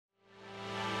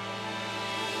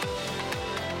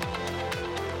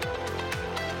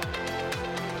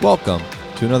Welcome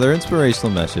to another inspirational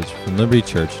message from Liberty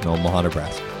Church in Omaha,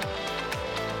 Nebraska.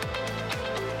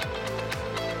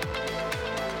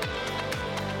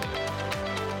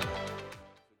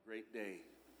 Great day.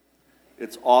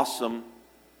 It's awesome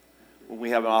when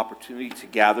we have an opportunity to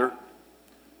gather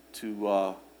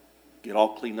to get all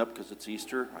cleaned up because it's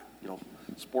Easter,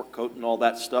 sport coat and all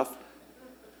that stuff.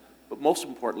 But most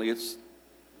importantly, it's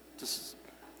just,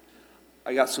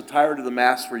 I got so tired of the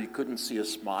mass where you couldn't see a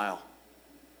smile.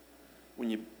 When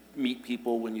you meet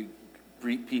people, when you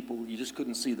greet people, you just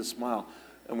couldn't see the smile.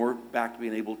 And we're back to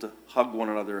being able to hug one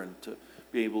another and to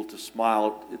be able to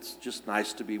smile. It's just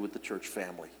nice to be with the church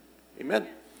family. Amen?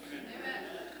 Amen.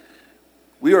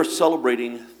 We are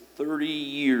celebrating 30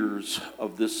 years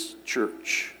of this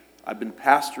church. I've been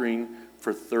pastoring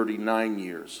for 39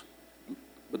 years.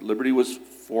 But Liberty was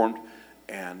formed,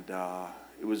 and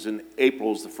it was in April.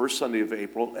 It was the first Sunday of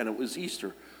April, and it was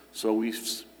Easter. So we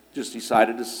just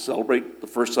decided to celebrate the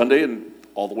first Sunday and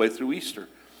all the way through Easter.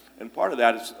 And part of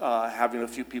that is having a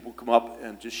few people come up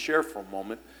and just share for a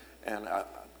moment. And I'm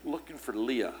looking for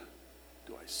Leah.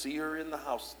 Do I see her in the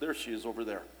house? There she is over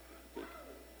there.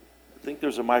 I think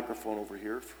there's a microphone over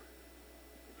here.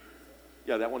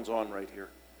 Yeah, that one's on right here.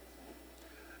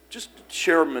 Just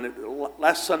share a minute.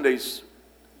 Last Sunday's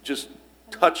just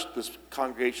touched this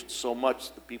congregation so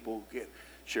much, the people get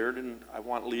shared, and I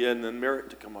want Leah and then Merritt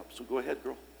to come up. So go ahead,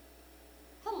 girl.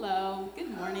 Hello, good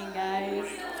morning, guys.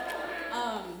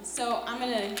 So I'm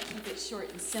gonna keep it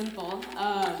short and simple,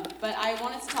 but I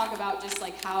wanted to talk about just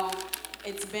like how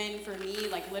it's been for me,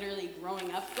 like literally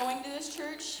growing up going to this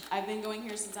church. I've been going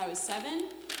here since I was 7.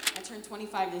 I turned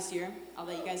 25 this year. I'll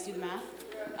let you guys do the math.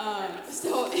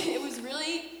 So it was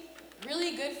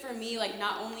really good for me, like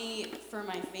not only for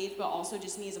my faith, but also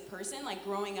just me as a person, like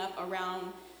growing up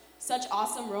around such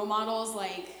awesome role models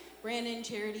like Brandon,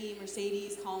 Charity,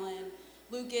 Mercedes, Colin,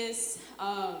 Lucas,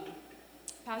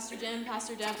 Pastor Jim,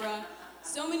 Pastor Deborah,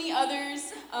 so many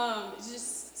others. It's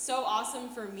just so awesome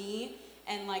for me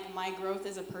and like my growth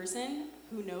as a person.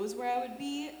 Who knows where I would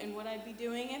be and what I'd be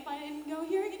doing if I didn't go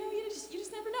here? You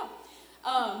just never know.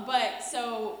 But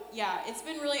so yeah, it's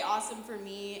been really awesome for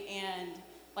me, and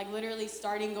like literally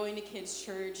starting going to kids'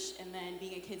 church and then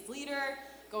being a kids leader,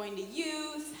 going to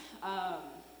youth.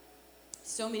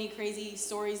 So many crazy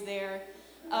stories there.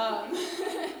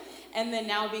 And then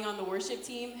now being on the worship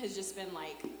team has just been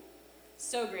like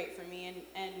so great for me.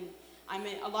 And I'm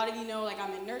in, a lot of you know, like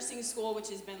I'm in nursing school, which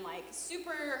has been like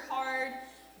super hard,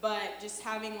 but just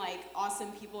having like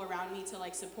awesome people around me to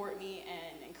like support me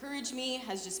and encourage me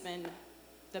has just been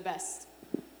the best.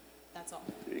 That's all.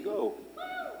 There you go.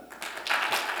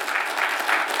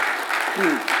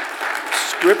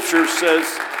 Scripture says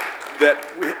that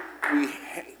we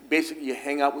basically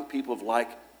hang out with people of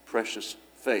like precious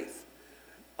faith.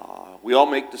 We all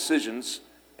make decisions,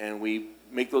 and we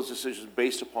make those decisions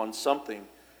based upon something.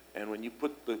 And when you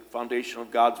put the foundation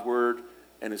of God's Word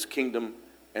and His kingdom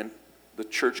and the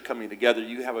church coming together,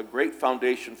 you have a great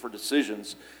foundation for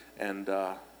decisions. And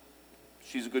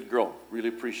she's a good girl. Really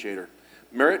appreciate her.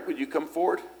 Merritt, would you come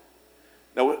forward?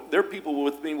 Now, there are people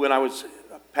with me when I was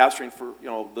pastoring for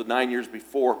the 9 years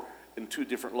before in 2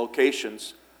 different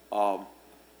locations. But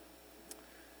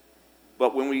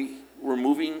when we were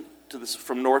moving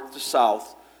from north to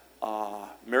south,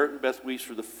 Merritt and Beth Weiss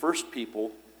were the first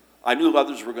people. I knew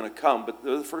others were going to come, but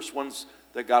they're the first ones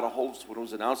that got a hold of us when it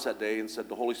was announced that day and said,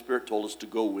 the Holy Spirit told us to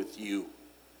go with you.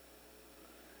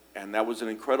 And that was an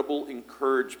incredible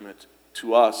encouragement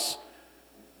to us,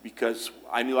 because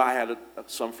I knew I had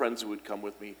some friends who would come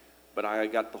with me, but I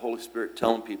got the Holy Spirit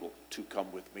telling people to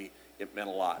come with me. It meant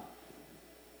a lot.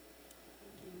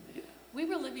 We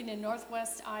were living in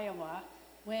northwest Iowa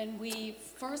when we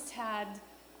first had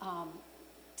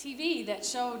TV that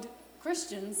showed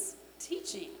Christians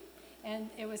teaching. And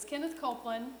it was Kenneth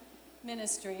Copeland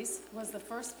Ministries was the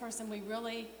first person we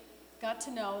really got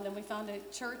to know. And then we found a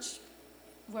church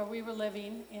where we were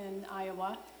living in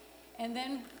Iowa. And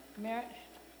then Merritt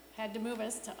had to move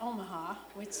us to Omaha,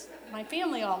 which my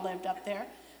family all lived up there.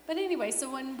 But anyway, so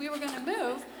when we were going to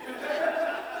move...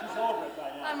 She's over it by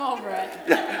now. I'm over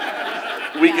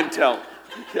it. We can tell.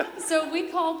 Yeah. So we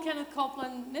called Kenneth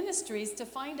Copeland Ministries to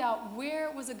find out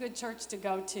where was a good church to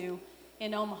go to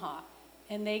in Omaha.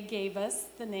 And they gave us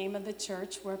the name of the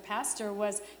church where pastor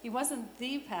was. He wasn't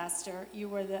the pastor. You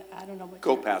were the, I don't know what.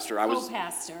 Co-pastor.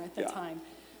 Co-pastor at the time.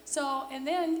 So, and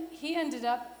then he ended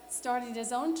up starting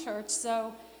his own church.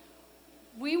 So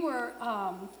we were,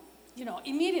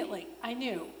 immediately I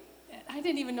knew. I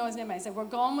didn't even know his name. I said, we're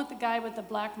going with the guy with the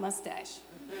black mustache.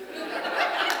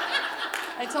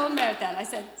 I told Merritt that. I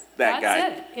said, that that's guy.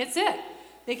 it. It's it.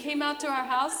 They came out to our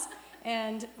house,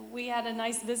 And we had a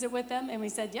nice visit with them, and we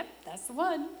said, yep, that's the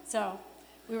one. So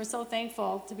we were so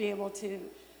thankful to be able to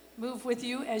move with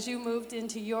you as you moved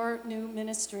into your new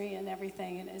ministry and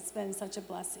everything, and it's been such a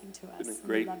blessing to us. It's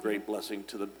been a great blessing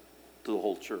to the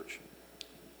whole church.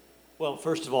 Well,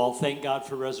 first of all, thank God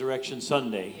for Resurrection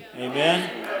Sunday. Amen?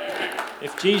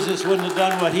 If Jesus wouldn't have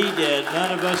done what he did,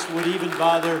 none of us would even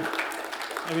bother.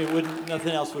 I mean,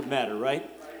 nothing else would matter, right?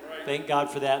 Thank God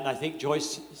for that. And I think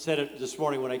Joyce said it this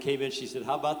morning when I came in. She said,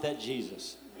 how about that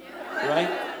Jesus? Right?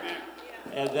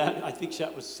 And that, I think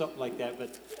that was something like that.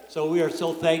 But so we are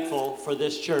so thankful for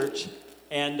this church.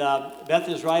 And Beth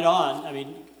is right on. I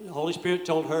mean, the Holy Spirit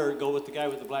told her, go with the guy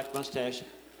with the black mustache.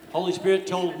 Holy Spirit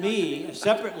told me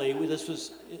separately,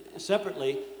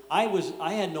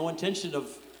 I had no intention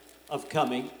of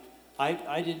coming.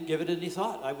 I didn't give it any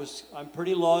thought. I'm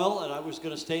pretty loyal, and I was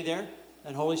going to stay there.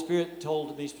 And Holy Spirit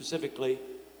told me specifically,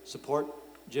 support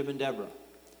Jim and Deborah.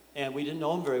 And we didn't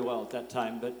know them very well at that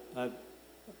time, but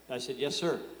I said, yes,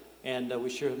 sir. And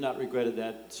we sure have not regretted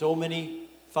that. So many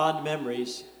fond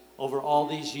memories over all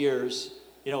these years.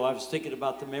 You know, I was thinking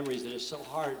about the memories, and it's so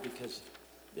hard because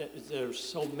there's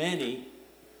so many.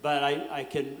 But I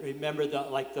can remember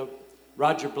the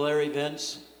Roger Blair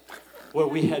events where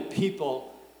we had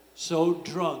people so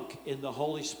drunk in the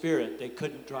Holy Spirit they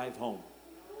couldn't drive home.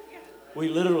 We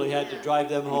literally had to drive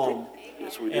them home.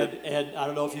 Yes, we did. And I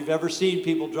don't know if you've ever seen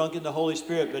people drunk in the Holy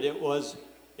Spirit, but it was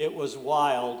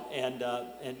wild. And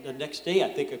the next day,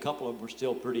 I think a couple of them were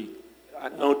still pretty.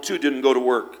 No, 2 didn't go to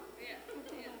work.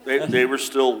 They were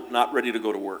still not ready to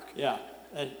go to work. Yeah,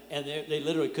 and they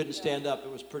literally couldn't stand up.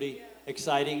 It was pretty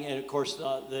exciting. And of course,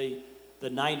 the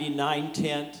 99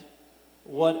 tent.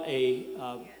 What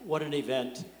an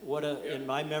event! In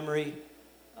my memory.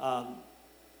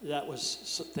 That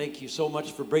was, thank you so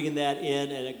much for bringing that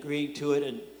in and agreeing to it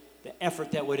and the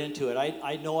effort that went into it.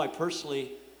 I know I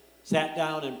personally sat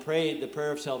down and prayed the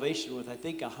prayer of salvation with, I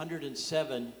think,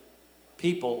 107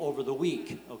 people over the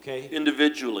week, okay?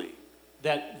 Individually.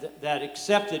 That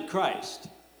accepted Christ.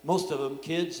 Most of them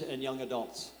kids and young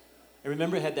adults. I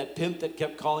remember I had that pimp that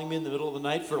kept calling me in the middle of the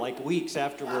night for like weeks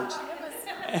afterwards.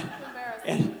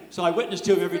 And so I witnessed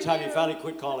to him every time he finally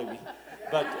quit calling me.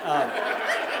 But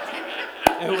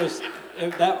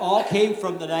that all came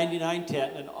from the 99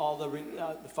 tent and all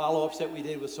the follow-ups that we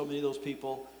did with so many of those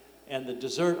people, and the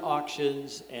dessert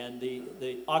auctions and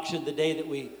the auction the day that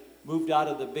we moved out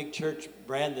of the big church.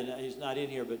 Brandon, he's not in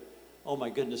here, but oh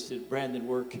my goodness, did Brandon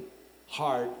work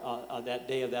hard on that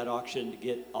day of that auction to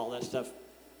get all that stuff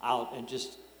out, and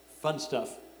just fun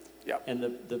stuff. Yeah. And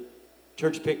the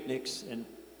church picnics, and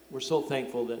we're so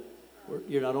thankful that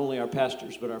you're not only our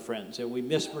pastors but our friends. And we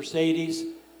miss Mercedes,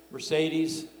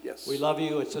 yes, we love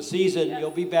you. It's a season. Yes.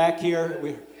 You'll be back here.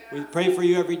 We pray for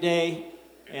you every day,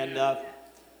 and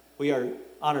we are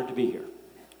honored to be here.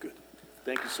 Good.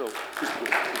 Thank you so much.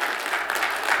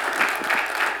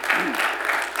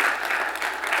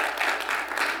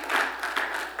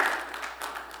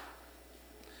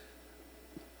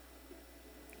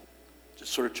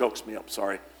 Just sort of chokes me up,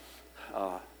 sorry.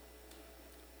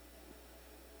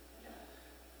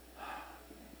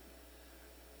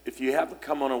 If you haven't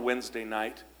come on a Wednesday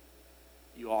night,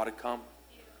 you ought to come.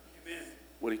 Amen.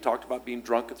 When he talked about being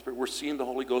drunk in spirit, we're seeing the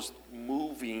Holy Ghost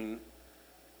moving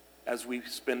as we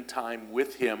spend time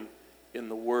with him in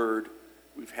the Word.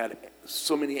 We've had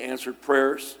so many answered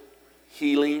prayers,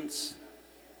 healings.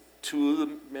 2 of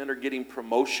the men are getting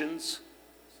promotions.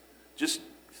 Just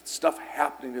stuff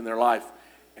happening in their life.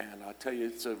 And I'll tell you,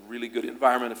 it's a really good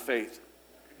environment of faith.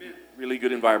 Amen. Really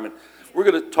good environment. We're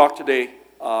going to talk today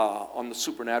on the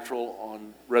supernatural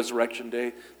on Resurrection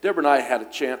Day. Deborah and I had a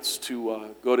chance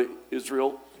to go to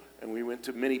Israel, and we went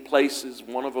to many places.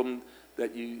 One of them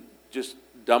that you just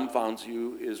dumbfounds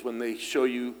you is when they show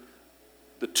you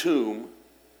the tomb,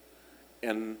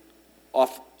 and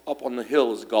up on the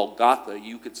hill is Golgotha.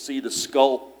 You could see the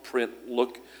skull print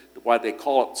look, why they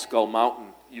call it Skull Mountain.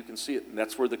 You can see it, and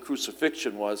that's where the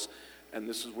crucifixion was. And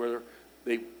this is where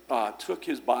they took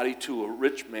his body to a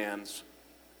rich man's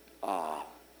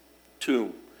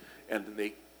tomb, and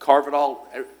they carve it all.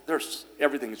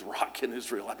 Everything's rock in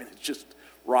Israel. I mean, it's just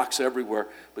rocks everywhere.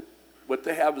 But what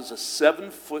they have is a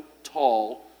 7-foot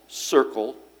tall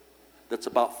circle that's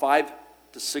about 5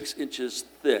 to 6 inches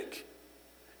thick,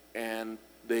 and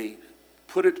they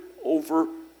put it over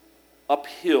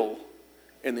uphill,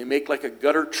 and they make like a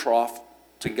gutter trough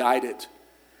to guide it,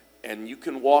 and you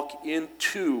can walk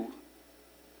into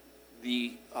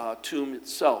the tomb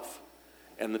itself.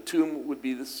 And the tomb would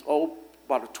be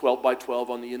about a 12 by 12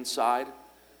 on the inside.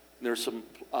 And there's some,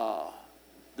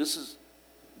 this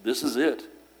is it.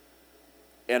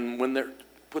 And when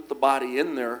put the body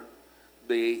in there,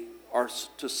 they are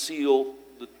to seal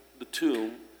the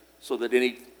tomb so that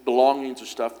any belongings or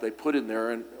stuff they put in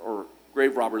there, or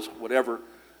grave robbers, whatever,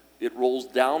 it rolls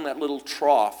down that little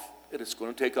trough, and it's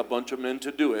going to take a bunch of men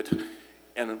to do it,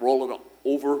 and then roll it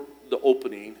over the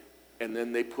opening, and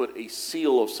then they put a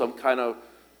seal of some kind of,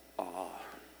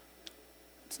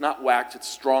 it's not wax, it's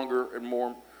stronger and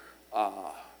more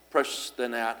precious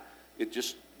than that. It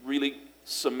just really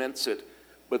cements it.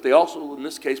 But they also, in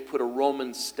this case, put a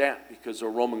Roman stamp, because a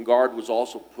Roman guard was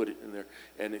also put it in there.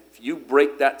 And if you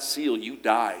break that seal, you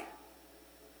die.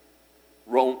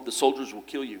 The soldiers will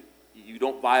kill you. You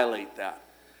don't violate that.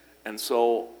 And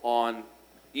so on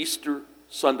Easter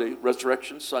Sunday,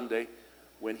 Resurrection Sunday,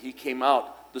 when he came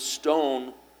out, the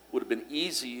stone would have been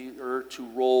easier to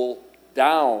roll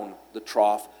down the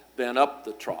trough than up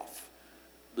the trough.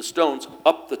 The stone's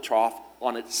up the trough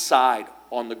on its side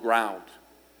on the ground.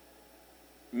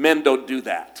 Men don't do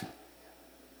that.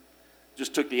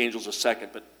 Just took the angels a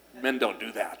second, but men don't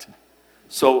do that.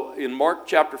 So in Mark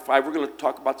chapter 5, we're going to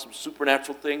talk about some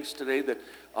supernatural things today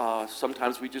that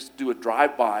sometimes we just do a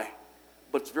drive-by,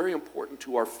 but it's very important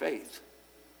to our faith.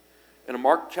 And in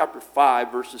Mark chapter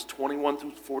 5, verses 21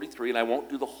 through 43, and I won't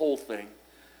do the whole thing,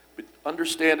 but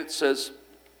understand it says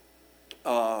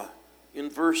in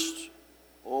verse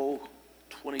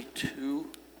 22,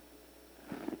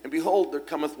 and behold, there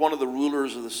cometh one of the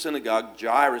rulers of the synagogue,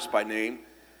 Jairus by name,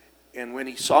 and when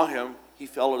he saw him, he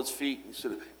fell at his feet, and he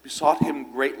said, besought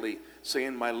him greatly,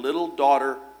 saying, my little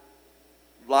daughter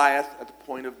lieth at the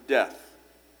point of death.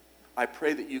 I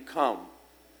pray that you come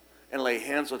and lay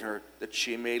hands on her, that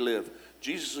she may live.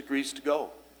 Jesus agrees to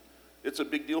go. It's a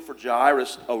big deal for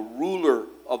Jairus, a ruler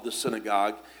of the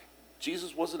synagogue.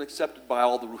 Jesus wasn't accepted by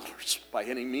all the rulers by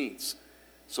any means.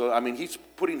 So, I mean, he's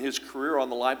putting his career on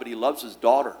the line, but he loves his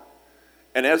daughter.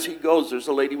 And as he goes, there's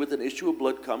a lady with an issue of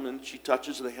blood come, and she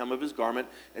touches the hem of his garment,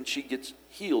 and she gets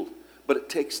healed. But it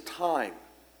takes time.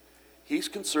 He's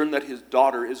concerned that his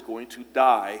daughter is going to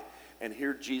die, and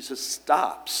here Jesus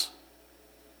stops.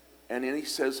 And then he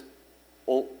says,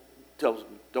 tells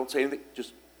him, don't say anything,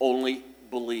 just only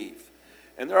believe.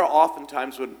 And there are often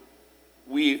times when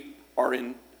we are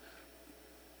in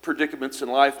predicaments in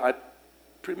life, I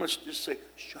pretty much just say,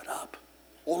 shut up,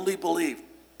 only believe.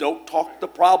 Don't talk the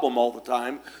problem all the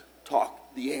time,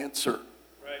 talk the answer.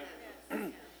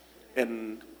 Right.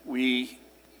 And we,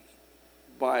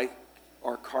 by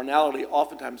our carnality,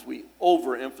 oftentimes we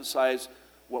overemphasize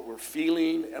what we're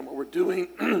feeling and what we're doing,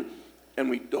 and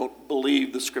we don't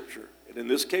believe the scripture. And in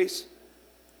this case,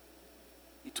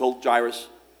 he told Jairus,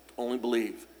 only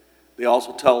believe. They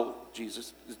also tell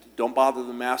Jesus, don't bother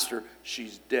the master,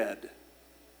 she's dead.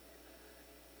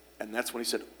 And that's when he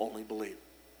said, only believe.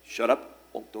 Shut up,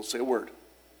 don't say a word.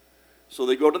 So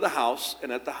they go to the house,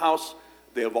 and at the house,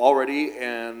 they have already,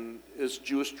 and as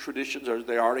Jewish traditions are,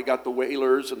 they already got the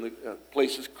wailers, and the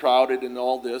place is crowded and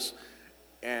all this.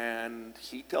 And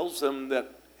he tells them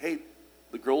that, hey,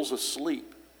 the girl's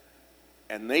asleep.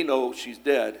 And they know she's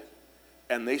dead,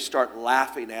 and they start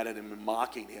laughing at him and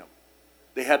mocking him.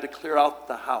 They had to clear out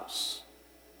the house.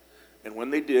 And when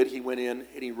they did, he went in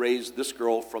and he raised this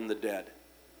girl from the dead.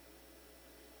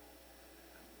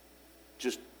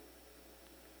 Just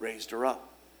raised her up.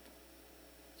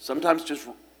 Sometimes just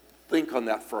think on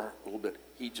that for a little bit.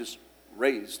 He just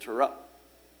raised her up.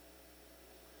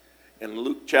 In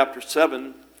Luke chapter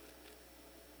 7,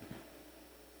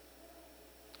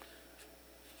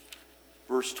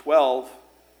 verse 12,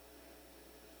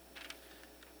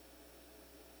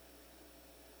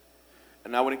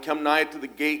 and now when he come nigh to the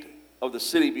gate of the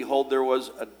city, behold, there was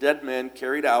a dead man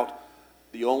carried out,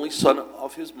 the only son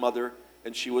of his mother,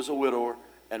 and she was a widower,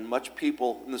 and much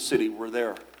people in the city were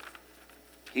there.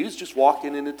 He was just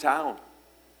walking into town.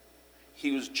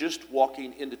 He was just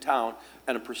walking into town,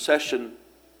 and a procession,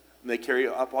 and they carry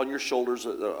up on your shoulders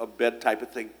a bed type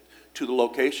of thing to the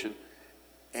location.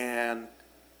 And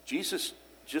Jesus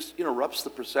just interrupts the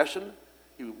procession.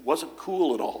 He wasn't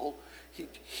cool at all.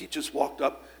 He just walked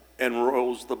up and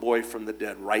rose the boy from the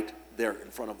dead right there in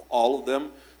front of all of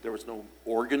them. There was no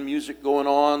organ music going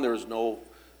on. There was no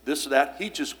this or that.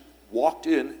 He just walked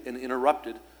in and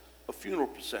interrupted a funeral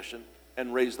procession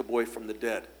and raised the boy from the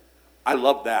dead. I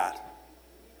love that.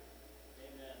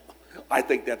 Amen. I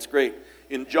think that's great.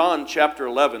 In John chapter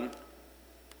 11,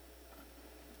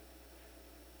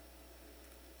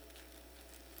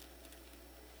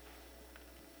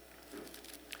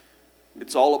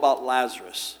 it's all about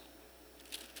Lazarus.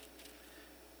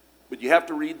 But you have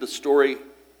to read the story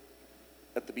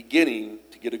at the beginning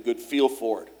to get a good feel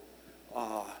for it.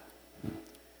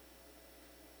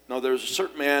 Now there was a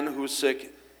certain man who was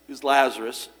sick. He is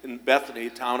Lazarus in Bethany,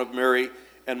 town of Mary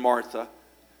and Martha.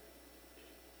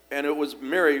 And it was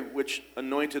Mary which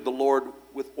anointed the Lord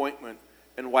with ointment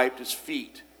and wiped his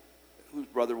feet, whose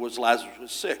brother was Lazarus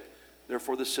was sick.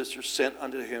 Therefore the sisters sent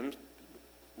unto him,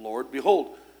 Lord,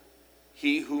 behold,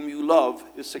 he whom you love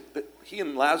is sick. He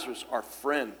and Lazarus are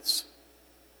friends.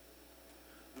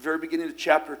 The very beginning of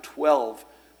chapter 12,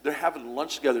 they're having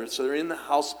lunch together. So they're in the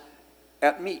house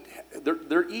at meat.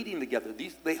 They're eating together.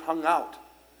 They hung out.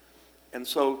 And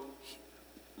so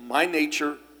my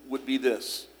nature would be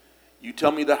this. You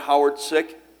tell me that Howard's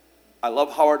sick. I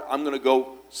love Howard. I'm going to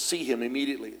go see him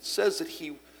immediately. It says that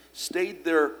he stayed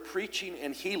there preaching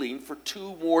and healing for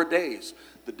 2 more days.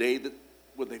 The day that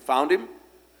when they found him,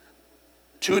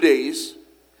 2 days,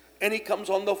 and he comes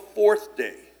on the 4th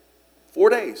day. 4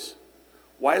 days.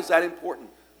 Why is that important?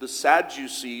 The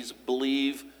Sadducees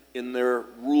believe in their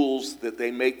rules that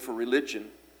they make for religion,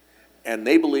 and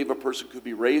they believe a person could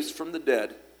be raised from the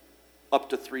dead up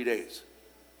to 3 days.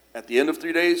 At the end of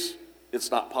 3 days,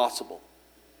 it's not possible.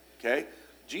 Okay?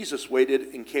 Jesus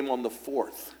waited and came on the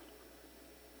 4th.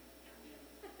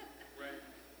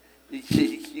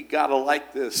 You gotta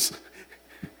like this.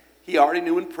 He already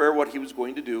knew in prayer what he was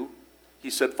going to do. He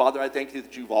said, Father, I thank you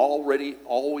that you've already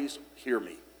always hear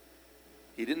me.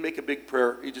 He didn't make a big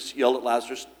prayer. He just yelled at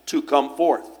Lazarus to come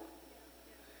forth.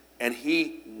 And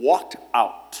he walked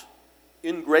out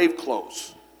in grave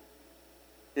clothes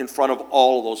in front of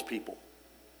all of those people.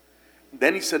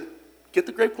 Then he said, get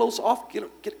the grave clothes off. Get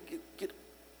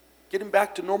him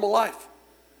back to normal life.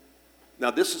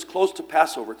 Now this is close to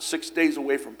Passover. It's 6 days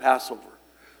away from Passover.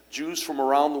 Jews from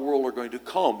around the world are going to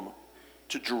come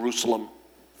to Jerusalem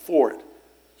for it.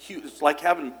 It's like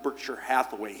having Berkshire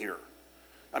Hathaway here.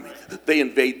 I mean, they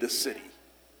invade the city.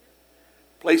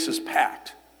 Place is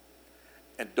packed.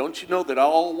 And don't you know that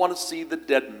all want to see the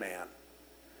dead man?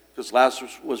 Because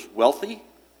Lazarus was wealthy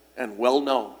and well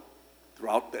known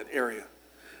throughout that area.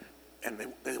 And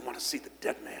they want to see the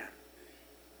dead man.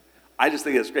 I just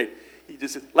think that's great. He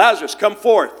just said, Lazarus, come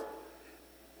forth.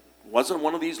 It wasn't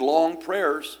one of these long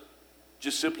prayers.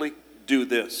 Just simply do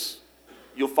this.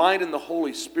 You'll find in the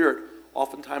Holy Spirit,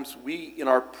 oftentimes we, in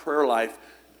our prayer life,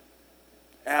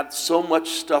 add so much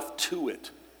stuff to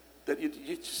it that you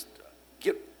just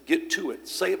get to it.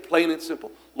 Say it plain and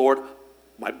simple. Lord,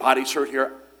 my body's hurt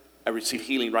here. I receive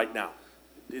healing right now.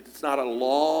 It's not a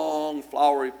long,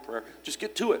 flowery prayer. Just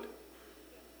get to it.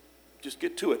 Just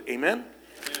get to it. Amen?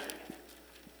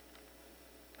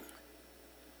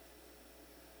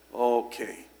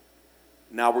 Okay.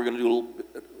 Now we're going to do a little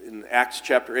bit in Acts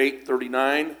chapter 8,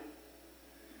 39.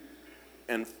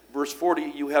 And verse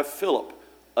 40, you have Philip,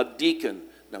 a deacon.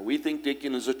 Now, we think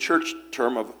deacon is a church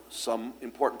term of some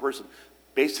important person.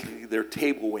 Basically, they're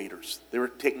table waiters. They were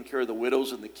taking care of the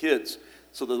widows and the kids,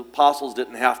 so the apostles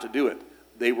didn't have to do it.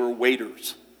 They were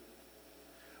waiters.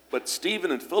 But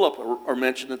Stephen and Philip are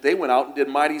mentioned that they went out and did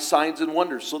mighty signs and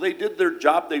wonders. So they did their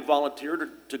job they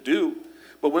volunteered to do.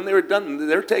 But when they were done,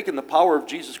 they're taking the power of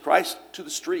Jesus Christ to the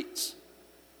streets.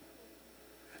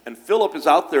 And Philip is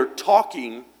out there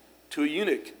talking to a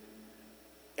eunuch.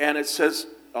 And it says,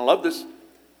 I love this,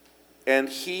 and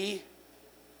the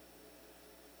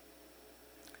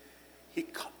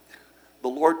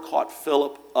Lord caught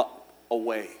Philip up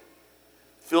away.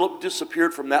 Philip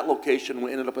disappeared from that location and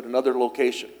ended up at another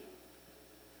location.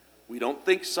 We don't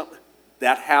think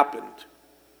that happened.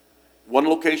 One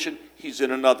location, he's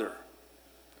in another.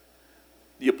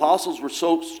 The apostles were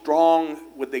so strong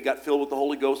when they got filled with the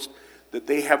Holy Ghost that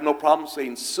they have no problem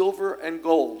saying, silver and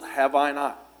gold have I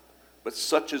not, but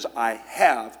such as I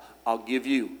have, I'll give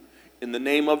you. In the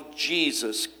name of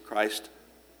Jesus Christ,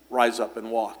 rise up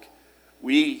and walk.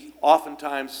 We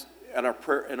oftentimes, at our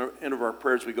prayer, at the end of our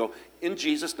prayers, we go, in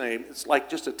Jesus' name. It's like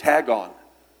just a tag on.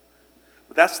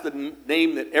 But that's the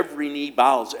name that every knee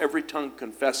bows, every tongue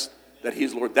confess that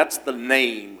He's Lord. That's the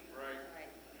name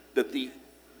that the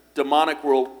demonic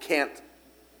world can't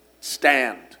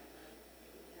stand.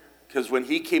 Because when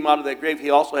He came out of that grave, He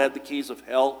also had the keys of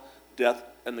hell, death,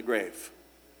 and the grave.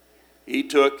 He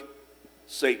took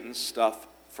Satan's stuff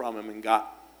from him and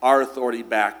got our authority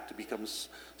back to become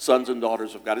sons and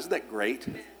daughters of God. Isn't that great?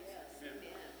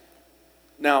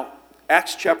 Now,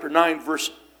 Acts chapter 9,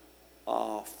 verse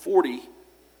 40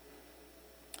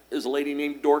 is a lady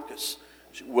named Dorcas.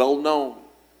 She's well known.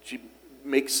 She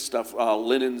makes stuff,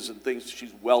 linens and things.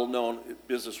 She's well known in the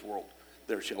business world.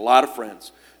 There, she had a lot of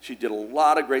friends. She did a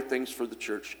lot of great things for the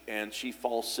church, and she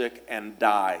falls sick and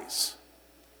dies.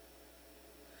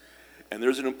 And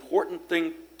there's an important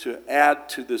thing to add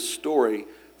to this story.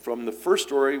 From the first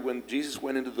story, when Jesus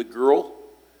went into the girl,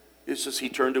 it says He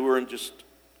turned to her and just,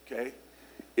 okay.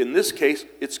 In this case,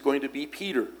 it's going to be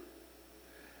Peter.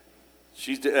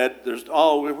 She's dead.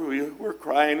 We're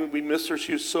crying. We miss her.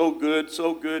 She was so good,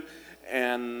 so good.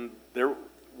 And they're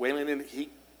wailing, and he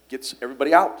gets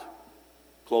everybody out,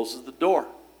 closes the door.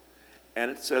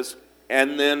 And it says,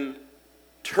 and then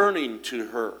turning to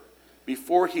her,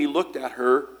 before he looked at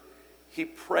her, he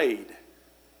prayed.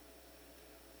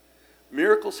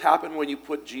 Miracles happen when you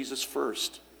put Jesus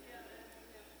first.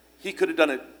 He could have done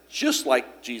it just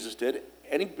like Jesus did,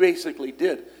 and he basically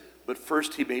did. But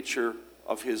first he made sure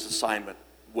of his assignment.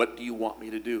 What do you want me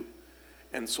to do?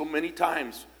 And so many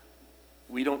times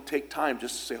we don't take time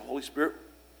just to say, Holy Spirit,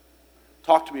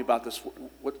 talk to me about this.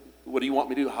 What do you want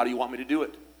me to do? How do you want me to do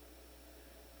it?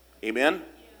 Amen?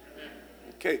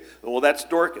 Okay, well, that's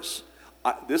Dorcas.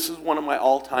 This is one of my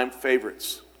all-time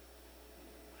favorites.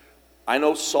 I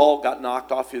know Saul got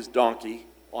knocked off his donkey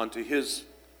onto his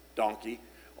donkey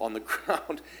on the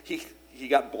ground. He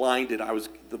got blinded.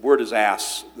 The word is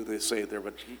ass, that they say it there,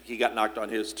 but he got knocked on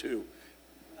his too.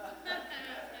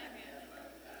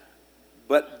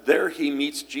 But there he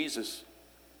meets Jesus.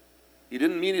 He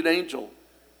didn't meet an angel.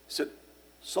 He said,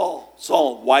 Saul,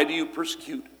 Saul, why do you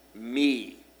persecute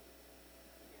me?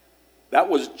 That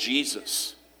was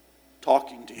Jesus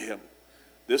talking to him.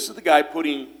 This is the guy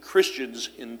putting Christians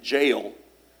in jail,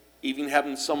 even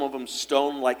having some of them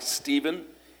stoned like Stephen.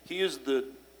 He's the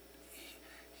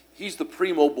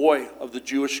primo boy of the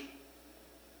Jewish.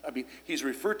 He's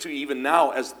referred to even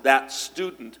now as that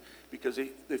student because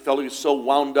they felt he was so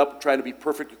wound up trying to be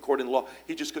perfect according to the law.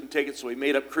 He just couldn't take it, so he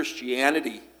made up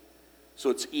Christianity so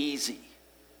it's easy.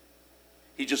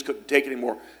 He just couldn't take it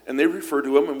anymore. And they referred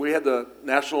to him, and we had the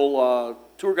national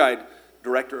tour guide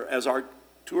director as our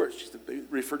tourist. They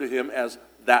referred to him as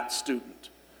that student.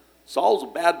 Saul's a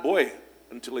bad boy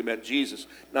until he met Jesus.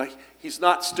 Now, he's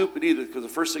not stupid either, because the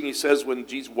first thing he says when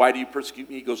Jesus, why do you persecute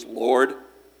me? He goes, Lord.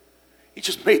 He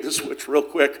just made the switch real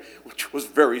quick, which was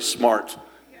very smart.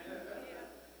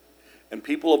 And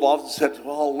people have often said,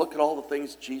 well, look at all the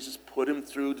things Jesus put him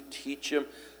through to teach him.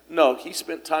 No, he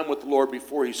spent time with the Lord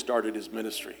before he started his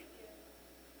ministry.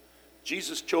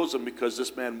 Jesus chose him because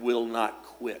this man will not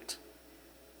quit.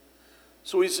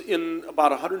 So he's in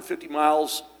about 150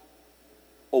 miles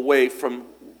away from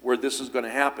where this is going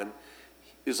to happen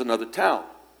is another town.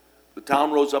 The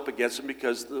town rose up against him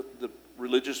because the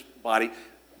religious body,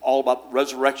 all about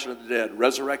resurrection of the dead,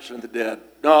 resurrection of the dead.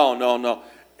 No.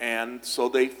 And so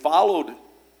they followed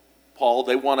Paul.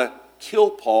 They want to kill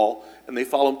Paul, and they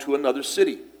follow him to another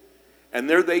city. And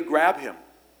there they grab him.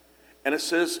 And it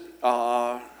says,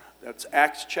 that's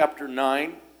Acts chapter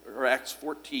 9, or Acts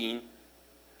 14.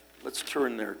 Let's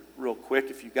turn there real quick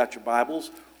if you've got your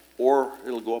Bibles, or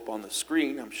it'll go up on the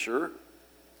screen, I'm sure.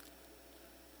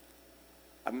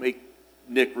 I make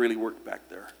Nick really work back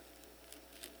there.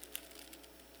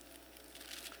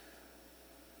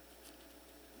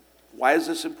 Why is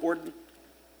this important?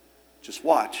 Just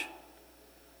watch.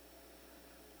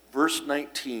 Verse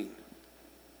 19.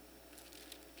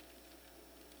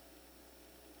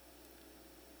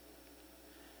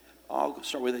 I'll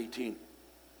start with 18.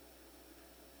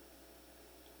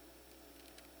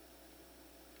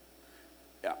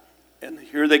 Yeah. And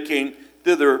here they came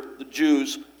thither, the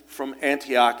Jews from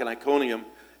Antioch and Iconium,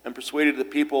 and persuaded the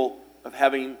people of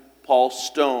having Paul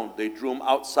stoned. They drew him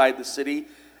outside the city.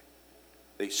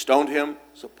 They stoned him,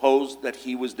 supposed that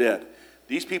he was dead.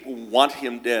 These people want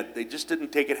him dead. They just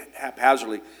didn't take it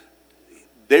haphazardly.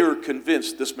 They were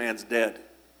convinced this man's dead.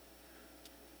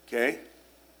 Okay?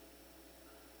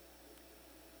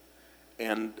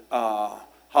 And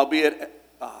howbeit,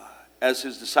 as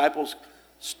his disciples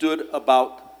stood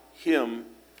about him,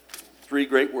 three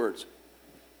great words.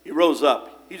 He rose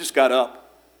up. He just got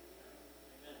up.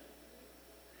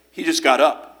 He just got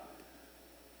up.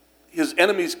 His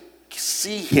enemies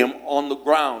see him on the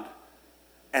ground,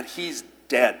 and he's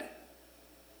dead.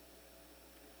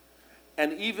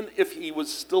 And even if he was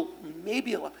still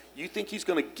maybe alive, you think he's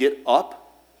going to get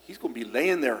up? He's going to be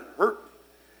laying there hurt.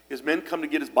 His men come to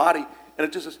get his body, and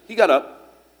it just says, he got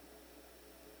up.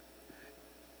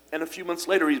 And a few months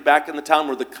later, he's back in the town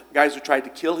where the guys who tried to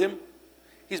kill him,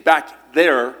 he's back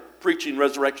there preaching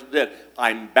resurrection of the dead.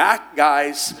 I'm back,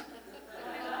 guys.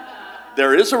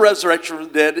 There is a resurrection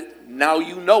of the dead. Now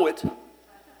you know it.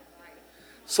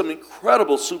 Some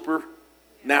incredible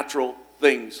supernatural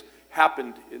things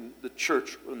happened in the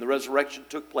church when the resurrection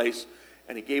took place,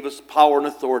 and he gave us power and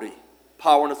authority.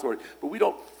 Power and authority. But we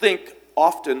don't think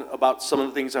often about some of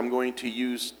the things I'm going to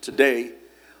use today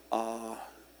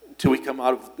until we come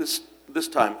out of this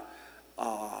time.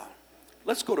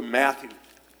 Let's go to Matthew.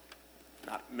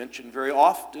 Not mentioned very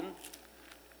often.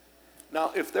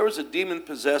 Now, if there was a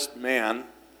demon-possessed man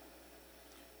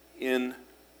in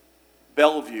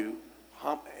Bellevue,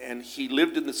 and he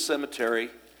lived in the cemetery.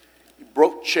 He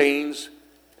broke chains,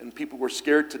 and people were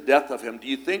scared to death of him. Do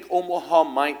you think Omaha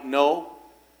might know?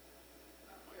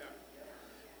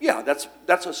 Yeah,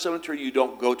 that's a cemetery you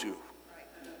don't go to.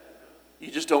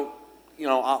 You just don't,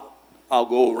 I'll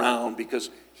go around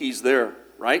because he's there,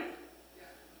 right?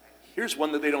 Here's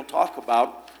one that they don't talk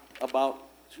about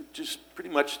just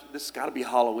pretty much, this has got to be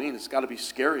Halloween. It's got to be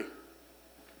scary.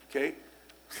 Okay?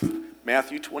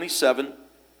 Matthew 27,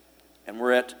 and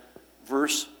we're at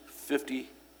verse 51.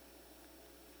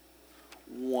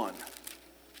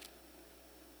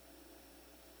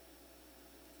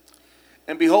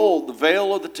 And behold, the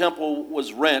veil of the temple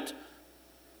was rent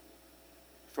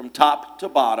from top to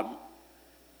bottom,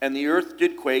 and the earth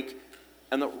did quake,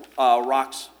 and the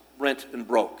rocks rent and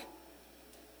broke.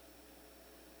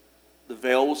 The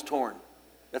veil was torn.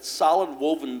 That's solid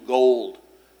woven gold.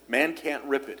 Man can't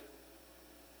rip it,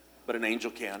 but an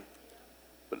angel can.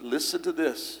 But listen to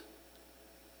this.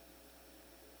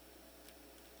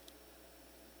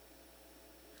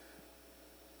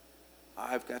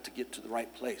 I've got to get to the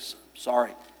right place.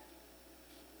 Sorry.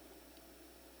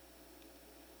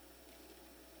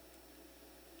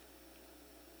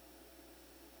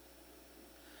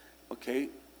 Okay.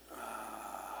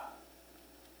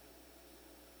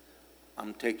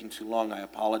 I'm taking too long. I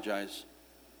apologize.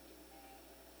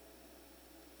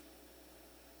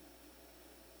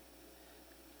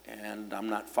 And I'm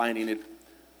not finding it.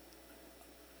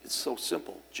 It's so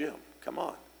simple. Jim, come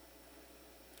on.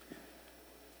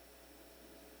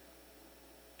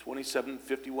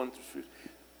 27:51 through.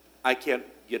 I can't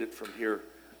get it from here.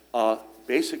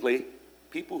 Basically,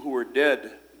 people who were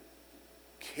dead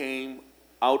came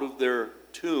out of their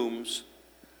tombs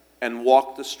and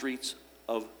walked the streets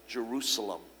of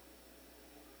Jerusalem.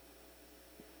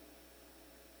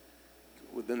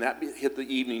 Then that hit the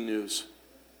evening news.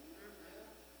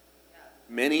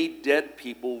 Many dead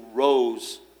people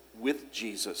rose with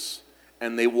Jesus,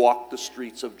 and they walked the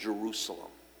streets of Jerusalem.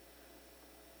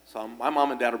 So my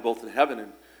mom and dad are both in heaven,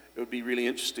 and it would be really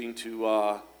interesting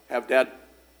to have Dad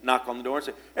knock on the door and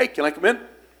say, "Hey, can I come in?"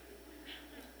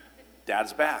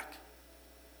 Dad's back.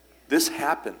 This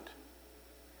happened.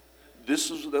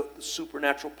 This is the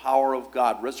supernatural power of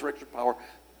God. Resurrection power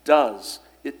does.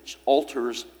 It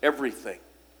alters everything.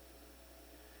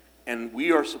 And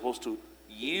we are supposed to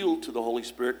yield to the Holy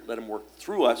Spirit, let Him work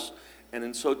through us, and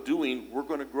in so doing, we're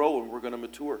going to grow and we're going to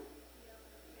mature.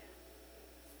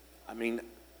 I mean,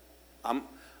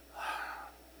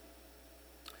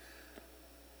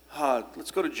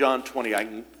 let's go to John 20.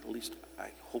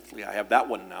 Hopefully I have that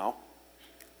one now.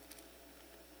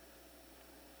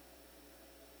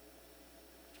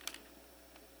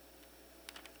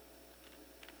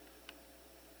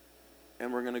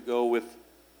 And we're going to go with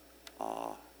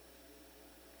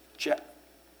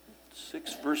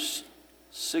 6, verse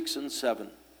 6 and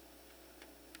 7.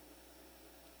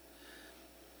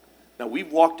 Now,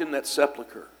 we've walked in that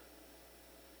sepulcher.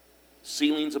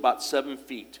 Ceiling's about 7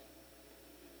 feet.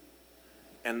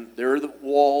 And there are the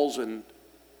walls, and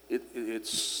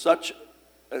it's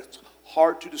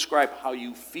hard to describe how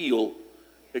you feel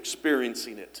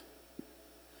experiencing it.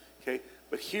 Okay?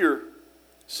 But here it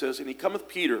says, "And he cometh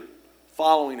Peter,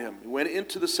 following him. He went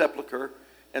into the sepulchre,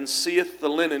 and seeth the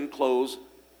linen clothes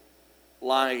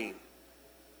lying,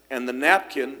 and the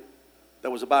napkin that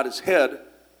was about his head,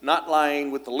 not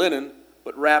lying with the linen,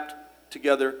 but wrapped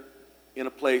together in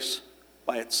a place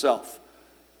by itself."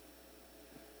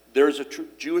 There's a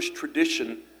Jewish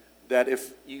tradition that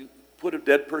if you put a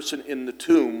dead person in the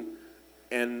tomb,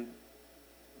 and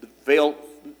the veil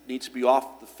needs to be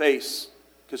off the face,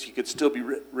 because he could still be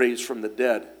raised from the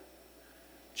dead.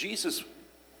 Jesus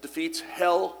defeats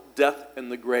hell, death,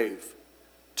 and the grave.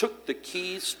 Took the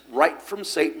keys right from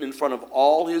Satan in front of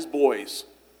all his boys.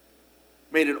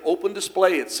 Made an open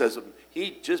display, it says.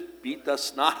 He just beat the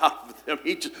snot out of them.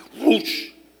 He just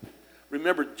whoosh.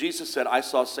 Remember, Jesus said, "I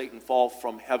saw Satan fall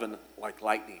from heaven like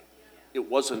lightning." It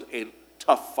wasn't a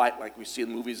tough fight like we see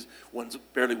in movies. One's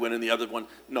barely winning, the other one.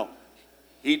 No.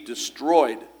 He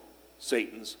destroyed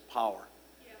Satan's power.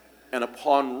 And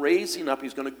upon raising up,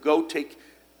 he's going to go take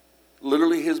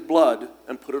literally his blood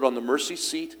and put it on the mercy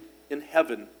seat in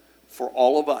heaven for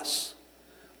all of us.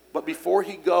 But before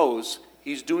he goes,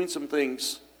 he's doing some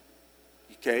things,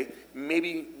 okay?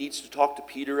 Maybe he needs to talk to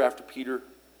Peter after Peter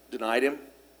denied him.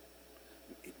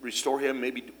 Restore him,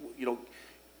 maybe,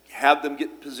 have them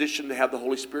get positioned to have the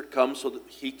Holy Spirit come so that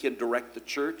he can direct the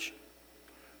church.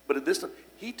 But at this time,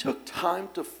 he took time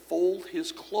to fold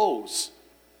his clothes.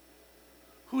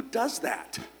 Who does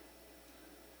that?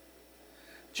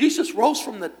 Jesus rose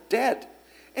from the dead,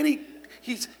 and he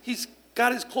he's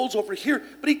got his clothes over here,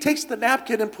 but he takes the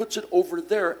napkin and puts it over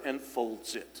there and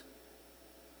folds it,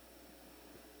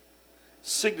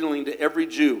 signaling to every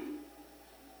Jew.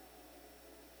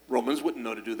 Romans wouldn't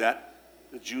know to do that.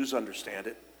 The Jews understand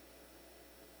it.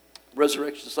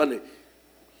 Resurrection Sunday,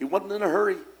 he wasn't in a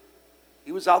hurry.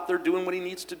 He was out there doing what he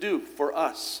needs to do for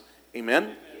us.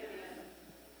 Amen?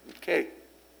 Okay.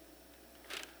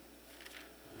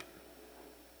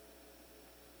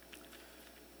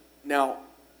 Now,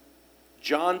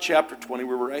 John chapter 20,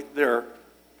 we were right there,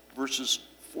 verses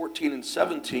 14 and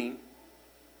 17.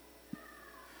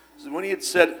 So when he had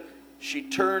said, she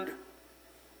turned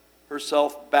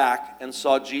herself back and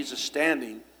saw Jesus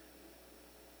standing,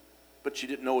 but she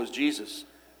didn't know it was Jesus.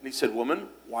 And he said, woman,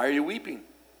 why are you weeping?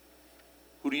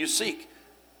 Who do you seek?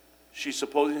 She,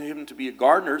 supposing him to be a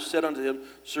gardener, said unto him,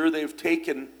 sir, they have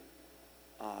taken,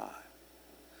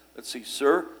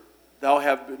 sir, thou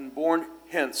have been born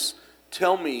hence.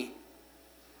 Tell me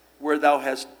where thou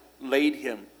hast laid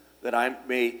him, that I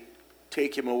may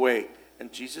take him away.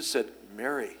 And Jesus said,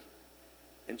 Mary.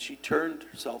 And she turned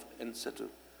herself and said to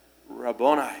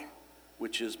Rabboni,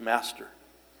 which is master.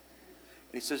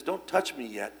 And he says, don't touch me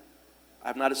yet. I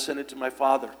have not ascended to my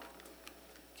Father.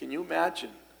 Can you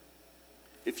imagine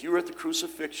if you were at the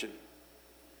crucifixion?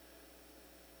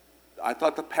 I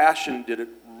thought the Passion did it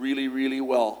really, really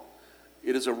well.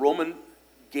 It is a Roman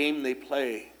game they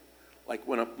play, like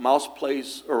when a mouse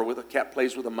plays, or with a cat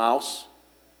plays with a mouse.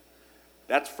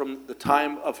 That's from the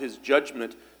time of his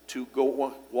judgment to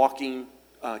go walking,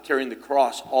 carrying the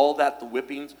cross. All that, the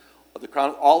whippings of the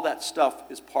crown, all that stuff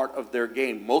is part of their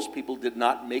game. Most people did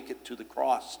not make it to the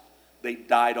cross. They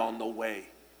died on the way.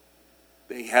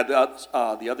 They had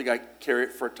the other guy carry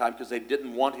it for a time because they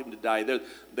didn't want him to die there.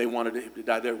 They wanted him to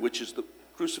die there, which is the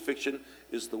crucifixion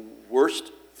is the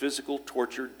worst physical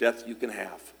torture, death you can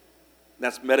have. And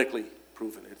that's medically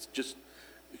proven. It's just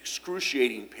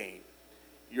excruciating pain.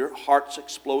 Your heart's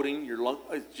exploding, your lung,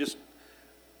 it's just,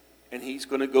 and he's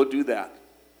going to go do that.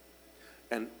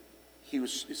 And he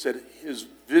said his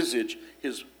visage,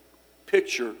 his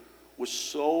picture was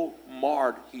so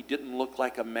marred, he didn't look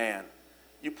like a man.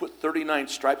 You put 39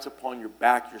 stripes upon your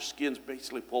back, your skin's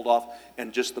basically pulled off,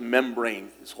 and just the membrane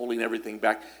is holding everything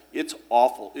back. It's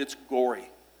awful. It's gory.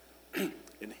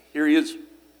 And here he is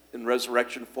in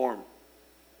resurrection form.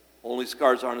 Only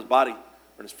scars are on his body,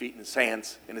 on his feet and his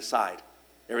hands and his side.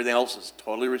 Everything else is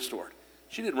totally restored.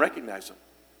 She didn't recognize him.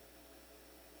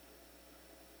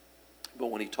 But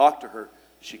when he talked to her,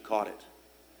 she caught it.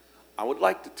 I would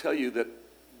like to tell you that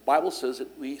the Bible says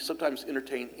that we sometimes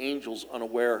entertain angels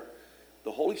unaware.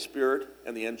 The Holy Spirit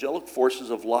and the angelic forces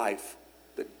of life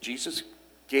that Jesus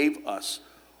gave us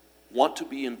want to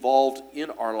be involved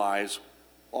in our lives,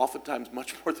 oftentimes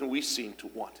much more than we seem to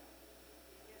want.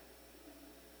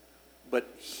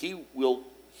 But he will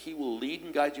lead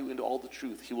and guide you into all the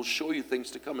truth. He will show you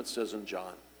things to come, it says in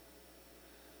John.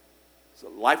 So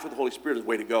life with the Holy Spirit is the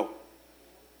way to go.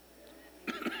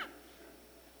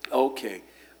 Okay.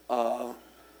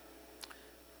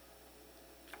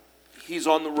 He's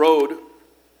on the road.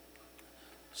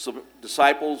 Some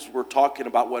disciples were talking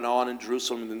about what went on in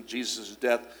Jerusalem and Jesus'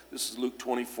 death. This is Luke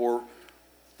 24,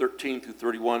 13 through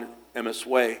 31,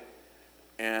 MSW.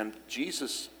 And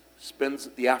Jesus spends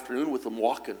the afternoon with them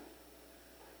walking.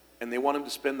 And they want him to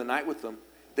spend the night with them.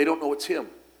 They don't know it's him.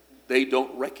 They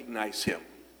don't recognize him.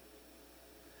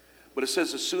 But it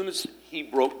says as soon as he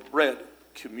broke bread,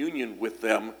 communion with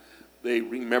them, they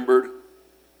remembered,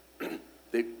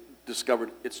 they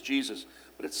discovered it's Jesus.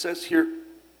 But it says here,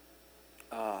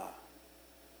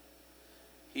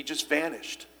 he just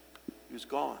vanished. He was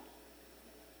gone.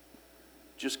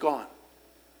 Just gone.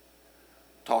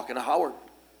 Talking to Howard.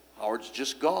 Howard's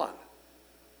just gone.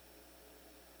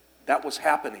 That was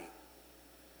happening.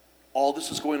 All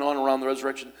this is going on around the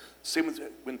resurrection. Same with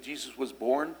when Jesus was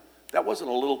born. That wasn't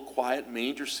a little quiet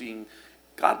manger scene.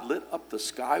 God lit up the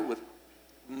sky with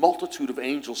multitude of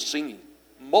angels singing.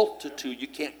 Multitude. You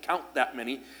can't count that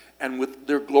many. And with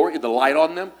their glory, the light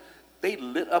on them, they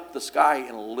lit up the sky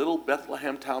in a little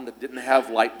Bethlehem town that didn't have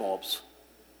light bulbs.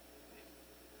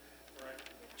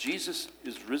 Jesus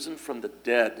is risen from the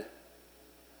dead,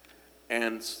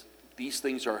 and these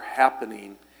things are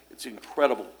happening. It's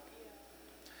incredible.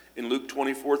 In Luke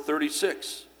 24,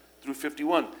 36 through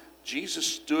 51, Jesus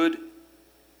stood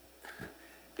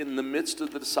in the midst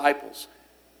of the disciples.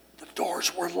 The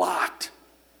doors were locked.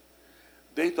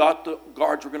 They thought the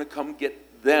guards were going to come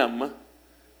get them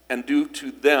and do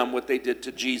to them what they did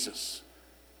to Jesus.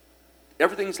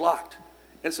 Everything's locked.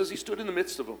 And it says he stood in the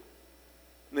midst of them.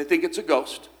 And they think it's a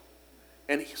ghost.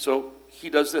 And so he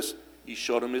does this. He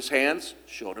showed him his hands,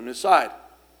 showed him his side.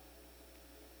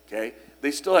 Okay?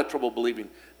 They still had trouble believing.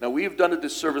 Now, we've done a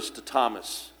disservice to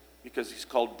Thomas because he's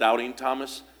called Doubting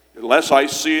Thomas. Unless I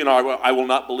see and I will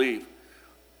not believe.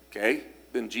 Okay?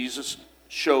 Then Jesus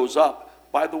shows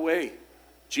up. By the way,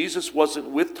 Jesus wasn't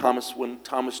with Thomas when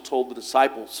Thomas told the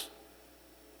disciples.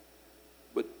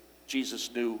 But Jesus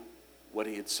knew what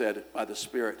he had said by the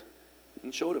Spirit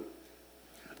and showed him.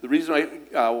 The reason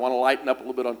I want to lighten up a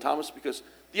little bit on Thomas because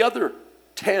the other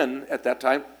 10 at that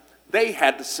time, they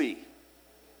had to see.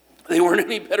 They weren't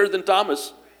any better than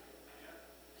Thomas.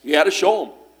 He had to show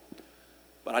them.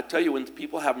 But I tell you, when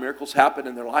people have miracles happen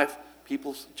in their life,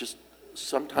 people just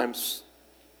sometimes...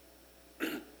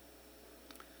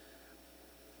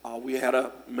 we had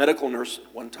a medical nurse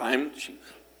one time.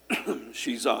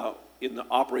 She's in the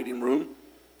operating room.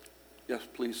 Yes,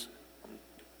 please.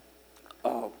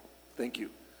 Thank you.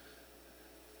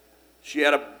 She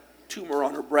had a tumor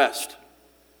on her breast.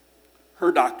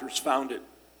 Her doctors found it.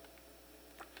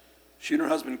 She and her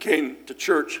husband came to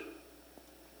church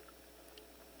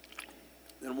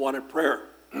and wanted prayer.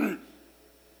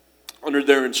 Under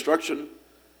their instruction,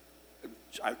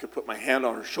 I could put my hand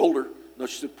on her shoulder. No,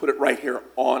 she said, put it right here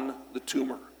on the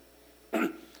tumor.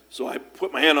 So I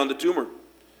put my hand on the tumor.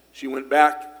 She went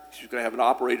back. She was going to have it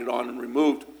operated on and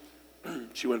removed.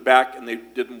 She went back and they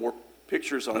did more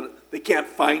pictures on it. They can't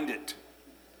find it.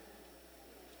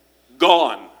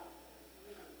 Gone.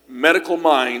 Medical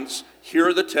minds, here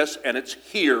are the tests, and it's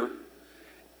here.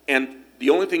 And the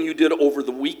only thing you did over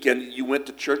the weekend, you went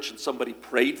to church and somebody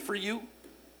prayed for you.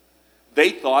 They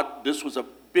thought this was a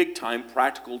big-time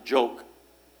practical joke.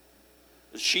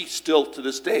 She still, to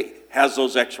this day, has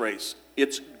those x-rays.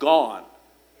 It's gone.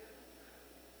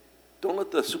 Don't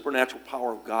let the supernatural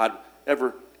power of God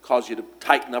ever cause you to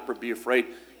tighten up or be afraid.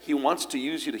 He wants to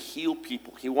use you to heal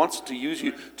people. He wants to use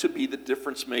you to be the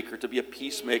difference maker, to be a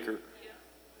peacemaker.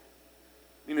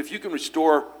 I mean, if you can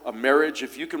restore a marriage,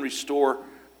 if you can restore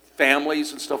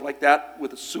families and stuff like that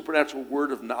with a supernatural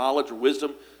word of knowledge or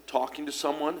wisdom, talking to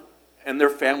someone, and their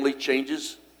family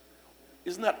changes,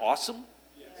 isn't that awesome?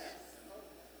 Yes.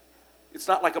 It's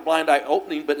not like a blind eye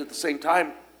opening, but at the same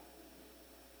time,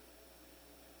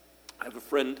 I have a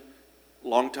friend a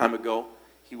long time ago.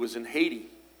 He was in Haiti,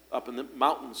 up in the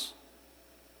mountains.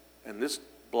 And this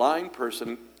blind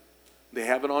person, they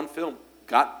have it on film,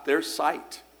 got their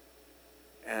sight.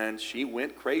 And she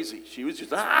went crazy. She was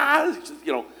just, I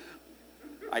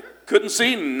couldn't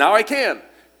see, now I can.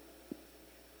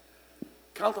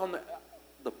 Count on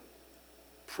the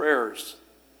prayers.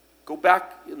 Go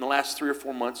back in the last 3 or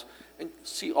 4 months and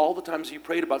see all the times you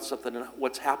prayed about something and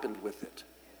what's happened with it.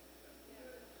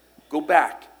 Go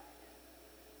back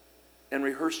and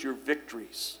rehearse your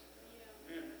victories.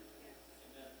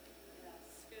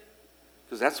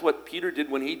 Because that's what Peter did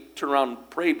when he turned around and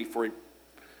prayed before he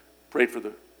prayed for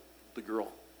the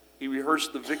girl. He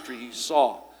rehearsed the victory he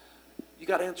saw. You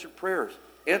got to answer prayers.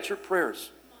 Answer prayers.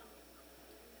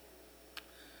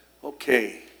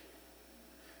 Okay.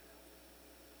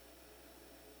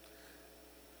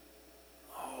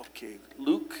 Okay,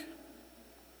 Luke.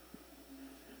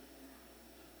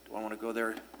 Do I want to go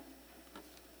there?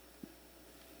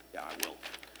 Yeah, I will.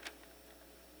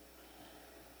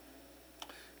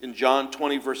 In John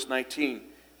 20, verse 19,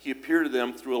 he appeared to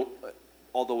them through,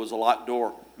 although it was a locked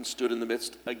door, and stood in the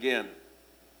midst again.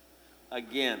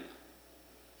 Again.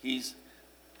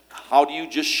 How do you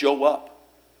just show up?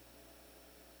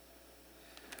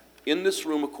 In this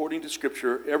room, according to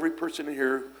Scripture, every person in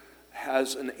here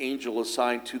has an angel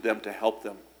assigned to them to help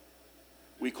them.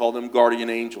 We call them guardian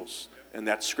angels, and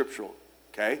that's scriptural,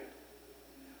 okay?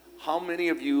 How many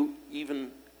of you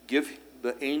even give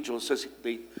the angel, it says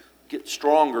they get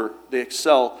stronger, they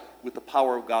excel with the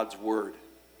power of God's word.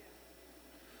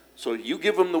 So you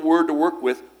give them the word to work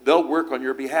with, they'll work on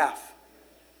your behalf.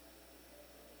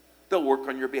 They'll work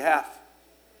on your behalf.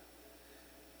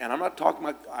 And I'm not talking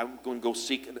about I'm going to go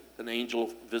seek an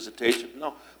angel visitation.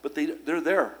 No, but they're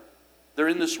there. They're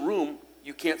in this room.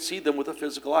 You can't see them with a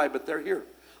physical eye, but they're here.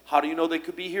 How do you know they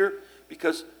could be here?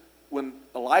 Because when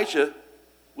Elijah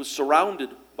was surrounded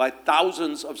by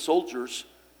thousands of soldiers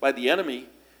by the enemy,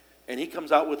 and he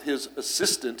comes out with his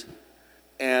assistant,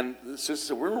 and the assistant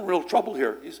said, we're in real trouble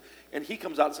here. And he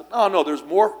comes out and said, no, there's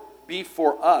more be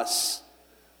for us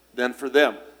than for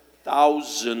them.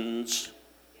 Thousands,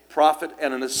 prophet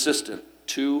and an assistant,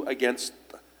 2 against.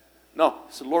 No,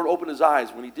 he said, Lord opened his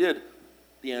eyes. When he did,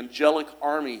 the angelic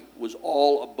army was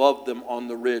all above them on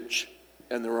the ridge,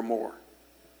 and there were more.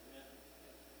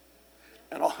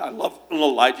 And I love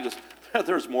Elijah goes,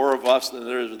 there's more of us than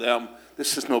there is of them.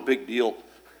 This is no big deal.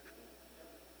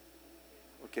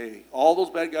 Okay, all those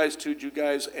bad guys, 2 Jew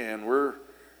guys, and we're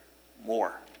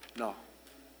more. No.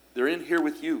 They're in here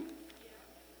with you.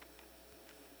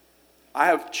 I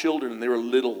have children, and they were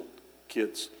little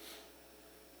kids.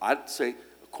 I'd say,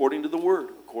 according to the Word.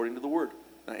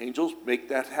 Now, angels, make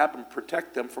that happen.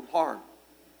 Protect them from harm.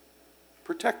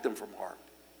 Protect them from harm.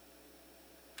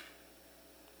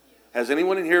 Has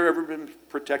anyone in here ever been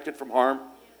protected from harm?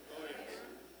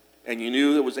 And you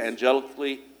knew it was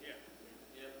angelically?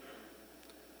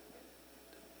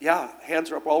 Yeah,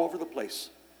 hands are up all over the place.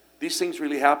 These things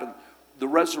really happen. The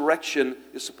resurrection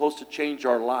is supposed to change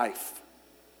our life.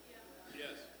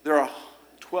 There are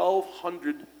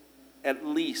 1,200 at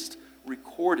least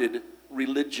recorded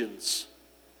religions.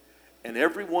 And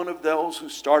every one of those who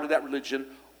started that religion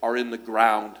are in the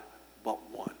ground but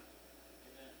one.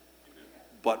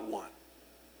 But one.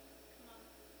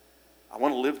 I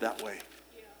want to live that way.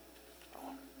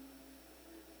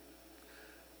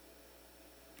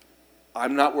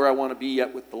 I'm not where I want to be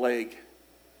yet with the leg,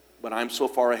 but I'm so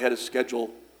far ahead of schedule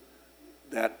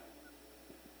that,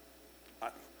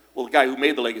 the guy who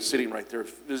made the leg is sitting right there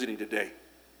visiting today,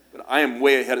 but I am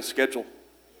way ahead of schedule.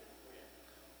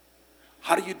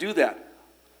 How do you do that?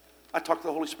 I talk to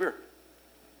the Holy Spirit.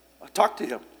 I talk to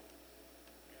Him.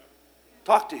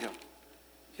 Talk to Him.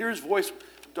 Hear His voice.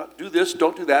 Do this,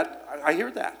 don't do that. I hear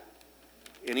that.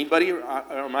 Anybody, or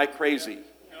am I crazy?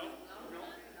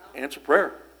 No. Answer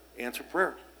prayer. Answer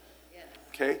prayer.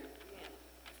 Okay?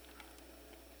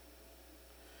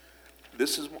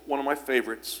 This is one of my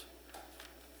favorites.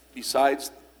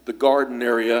 Besides the garden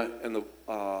area and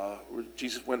where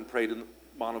Jesus went and prayed in the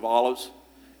Mount of Olives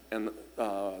and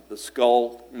the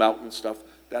Skull Mountain stuff,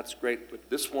 that's great. But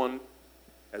this one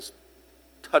has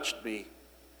touched me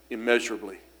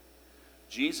immeasurably.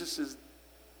 Jesus is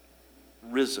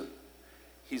risen.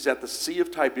 He's at the Sea of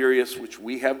Tiberias, which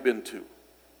we have been to.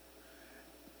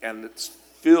 And it's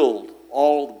filled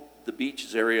all the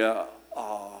beaches area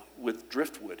with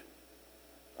driftwood.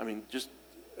 I mean, just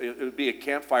it would be a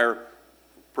campfire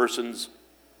person's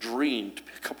dream to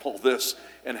pick up all this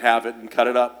and have it and cut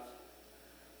it up.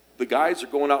 The guys are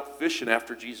going out fishing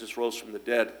after Jesus rose from the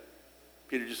dead.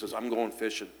 Peter just says, I'm going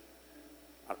fishing.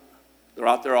 They're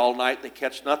out there all night. They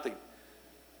catch nothing.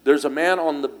 There's a man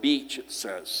on the beach, it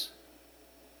says.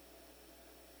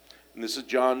 And this is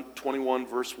John 21,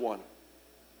 verse 1.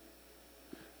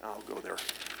 I'll go there.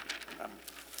 I'm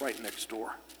right next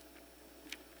door.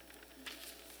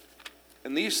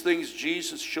 And these things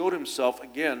Jesus showed himself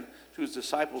again to his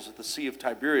disciples at the Sea of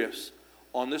Tiberias.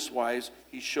 On this wise,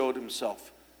 he showed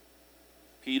himself.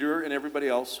 Peter and everybody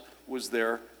else was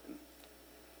there.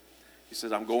 He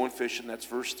says, I'm going fishing. That's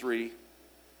verse 3.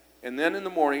 And then in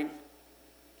the morning,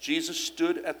 Jesus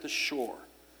stood at the shore.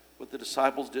 But the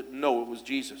disciples didn't know it was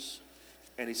Jesus.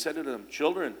 And he said to them,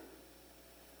 children,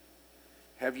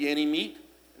 have ye any meat?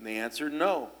 And they answered,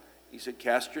 no. He said,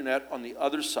 cast your net on the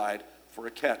other side for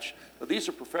a catch. Now, these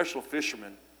are professional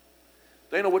fishermen.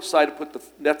 They know which side to put the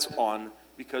nets on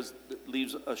because it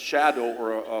leaves a shadow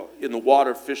or in the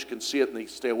water, fish can see it and they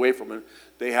stay away from it.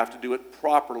 They have to do it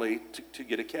properly to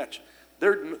get a catch.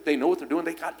 They know what they're doing.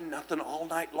 They got nothing all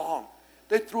night long.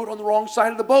 They threw it on the wrong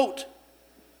side of the boat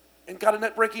and got a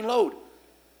net-breaking load.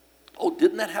 Oh,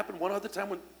 didn't that happen one other time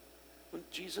when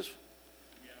Jesus...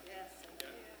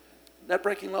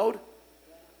 net-breaking load?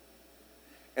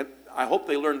 And I hope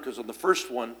they learned, because on the first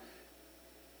one,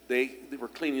 they were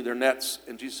cleaning their nets,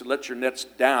 and Jesus said, let your nets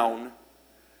down.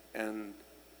 And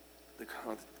the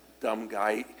dumb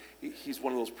guy, he's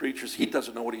one of those preachers, he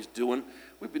doesn't know what he's doing.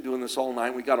 We've been doing this all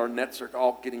night. We got our nets are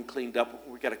all getting cleaned up.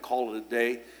 We got to call it a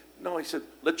day. No, he said,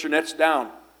 let your nets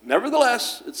down.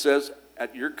 Nevertheless, it says,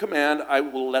 at your command, I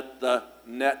will let the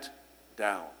net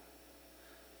down.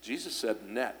 Jesus said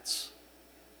nets.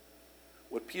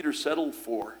 What Peter settled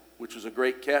for, which was a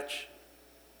great catch,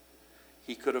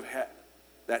 he could have had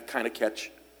that kind of catch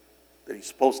that he's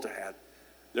supposed to have.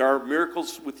 There are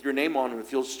miracles with your name on them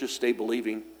if you'll just stay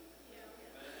believing.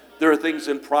 There are things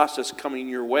in process coming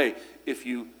your way if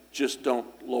you just don't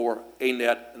lower a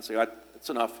net and say, that's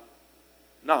enough.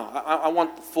 No, I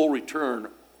want the full return.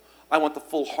 I want the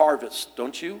full harvest,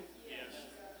 don't you? Yes.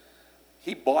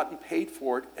 He bought and paid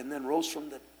for it and then rose from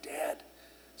the dead.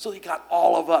 So he got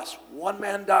all of us. One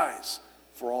man dies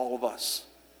for all of us.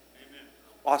 Amen.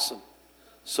 Awesome.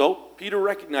 So Peter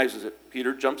recognizes it.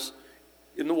 Peter jumps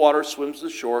in the water, swims to the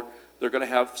shore. They're going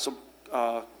to have some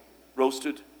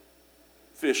roasted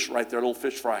fish right there, a little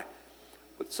fish fry.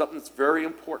 But something that's very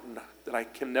important that I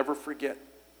can never forget.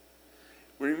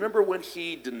 Remember when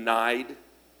he denied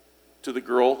to the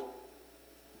girl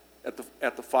at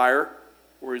the fire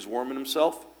where he's warming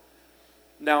himself?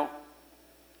 Now,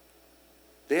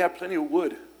 they have plenty of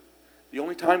wood. The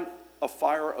only time a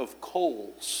fire of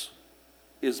coals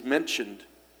is mentioned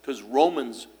because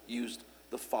Romans used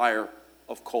the fire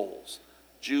of coals.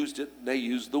 Jews didn't, they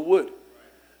used the wood.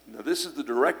 Now this is the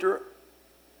director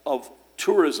of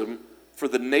tourism for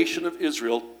the nation of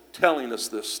Israel telling us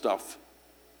this stuff.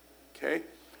 Okay?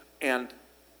 And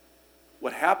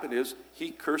what happened is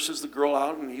he curses the girl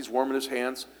out and he's warming his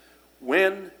hands.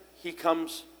 When he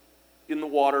comes in the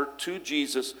water to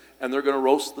Jesus and they're going to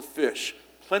roast the fish,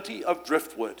 plenty of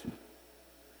driftwood.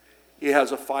 He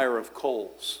has a fire of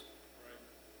coals.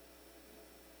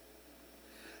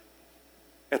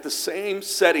 At the same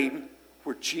setting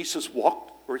where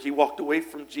he walked away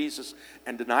from Jesus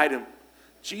and denied him,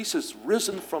 Jesus,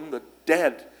 risen from the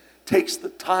dead, takes the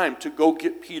time to go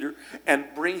get Peter and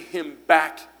bring him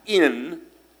back in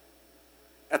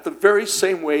at the very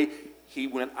same way he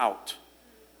went out.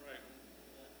 Right.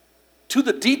 To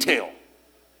the detail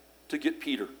to get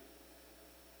Peter.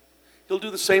 He'll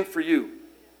do the same for you.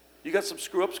 You got some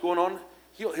screw-ups going on,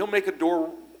 he'll make a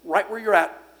door right where you're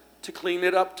at to clean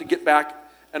it up, to get back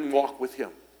and walk with him.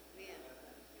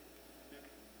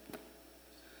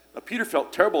 Now, Peter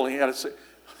felt terrible, and he had to say,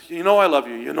 you know I love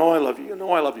you, you know I love you, you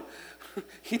know I love you.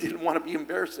 He didn't want to be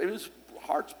embarrassed. His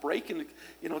heart's breaking,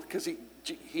 because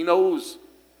he knows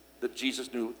that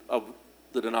Jesus knew of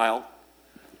the denial.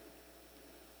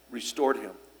 Restored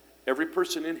him. Every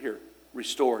person in here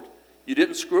restored. You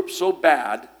didn't screw up so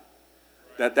bad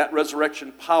that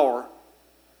resurrection power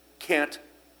can't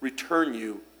return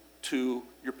you to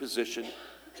your position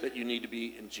that you need to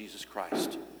be in Jesus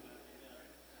Christ.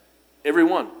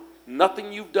 Everyone,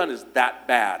 nothing you've done is that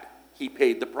bad. He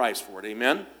paid the price for it.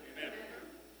 Amen? Amen.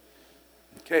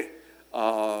 Okay.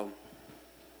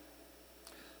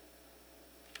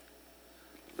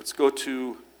 Let's go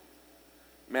to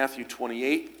Matthew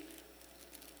 28.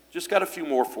 Just got a few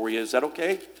more for you. Is that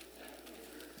okay?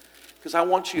 Because I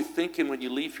want you thinking when you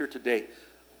leave here today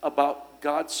about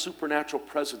God's supernatural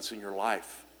presence in your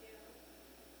life.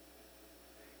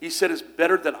 He said it's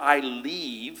better that I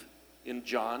leave, in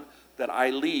John, that I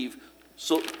leave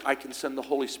so I can send the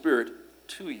Holy Spirit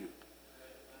to you.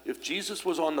 If Jesus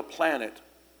was on the planet,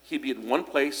 he'd be in one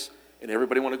place and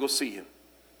everybody want to go see him.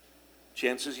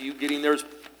 Chances of you getting there is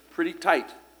pretty tight.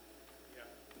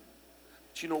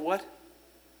 But you know what?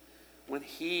 When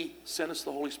he sent us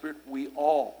the Holy Spirit, we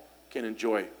all can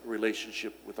enjoy a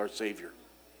relationship with our Savior.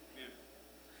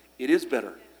 It is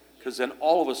better because then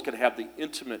all of us can have the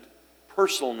intimate,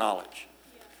 personal knowledge.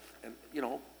 And,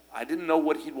 I didn't know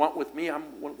what he'd want with me.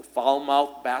 I'm one of the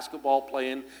foul-mouthed,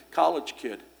 basketball-playing college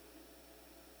kid.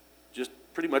 Just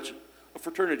pretty much a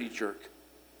fraternity jerk.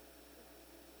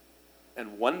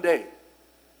 And one day,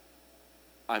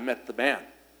 I met the man.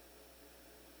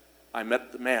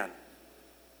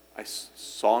 I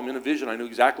saw him in a vision. I knew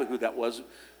exactly who that was. It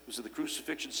was at the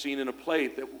crucifixion scene in a play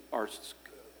that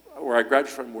where I graduated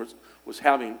from was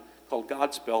having, called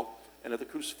Godspell. And at the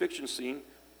crucifixion scene,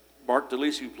 Mark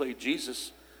DeLisi, who played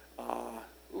Jesus,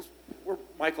 where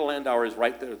Michael Landauer is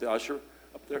right there, the usher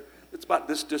up there. It's about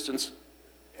this distance.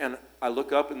 And I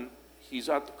look up and he's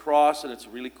at the cross and it's a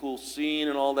really cool scene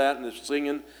and all that and they're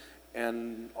singing.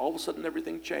 And all of a sudden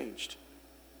everything changed.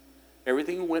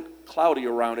 Everything went cloudy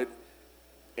around it.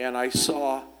 And I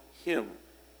saw him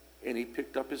and he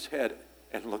picked up his head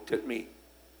and looked at me.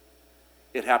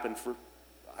 It happened for,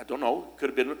 I don't know, could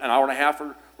have been an hour and a half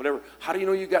or whatever. How do you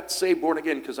know you got saved, born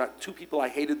again? Because two people I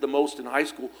hated the most in high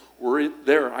school were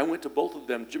there. I went to both of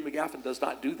them. Jim McGaffin does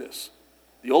not do this.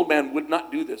 The old man would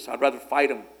not do this. I'd rather fight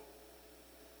him.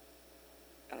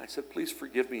 And I said, please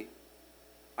forgive me.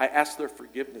 I asked their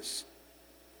forgiveness.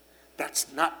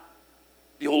 That's not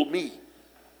the old me.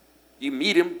 You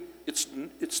meet him, it's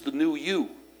the new you.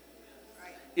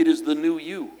 It is the new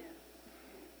you.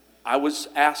 I was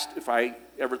asked if I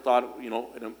ever thought, in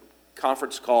a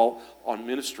conference call on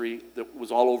ministry that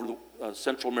was all over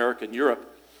Central America and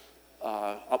Europe,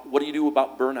 what do you do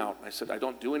about burnout? And I said, I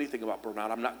don't do anything about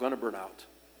burnout. I'm not going to burn out.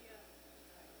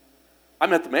 I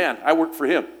met the man. I work for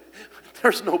him.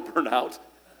 There's no burnout.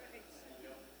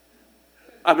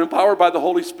 I'm empowered by the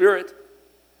Holy Spirit.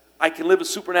 I can live a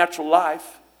supernatural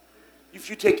life. If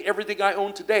you take everything I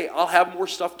own today, I'll have more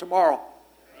stuff tomorrow.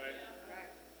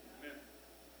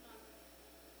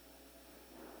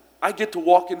 I get to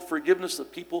walk in forgiveness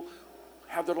that people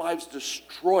have their lives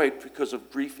destroyed because of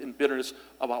grief and bitterness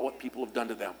about what people have done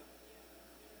to them.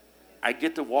 I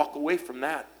get to walk away from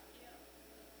that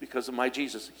because of my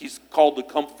Jesus. He's called the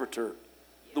Comforter,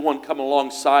 the one coming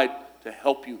alongside to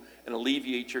help you and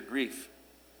alleviate your grief.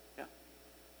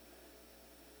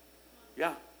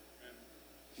 Yeah.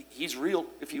 He's real.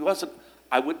 If he wasn't,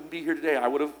 I wouldn't be here today. I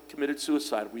would have committed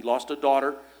suicide. We lost a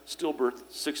daughter, stillbirth,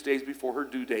 6 days before her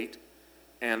due date.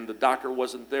 and the doctor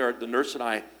wasn't there. The nurse and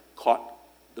I caught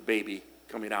the baby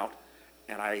coming out,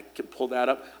 and I can pull that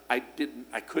up. I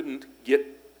couldn't get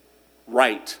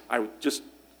right. I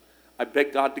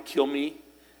begged God to kill me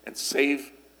and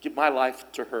give my life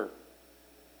to her.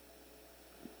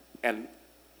 And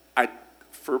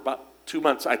for about 2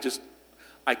 months,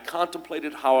 I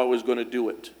contemplated how I was going to do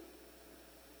it.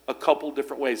 A couple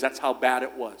different ways. That's how bad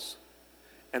it was.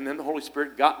 And then the Holy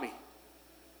Spirit got me.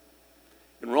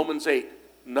 In Romans 8,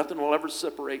 nothing will ever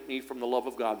separate me from the love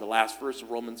of God. The last verse of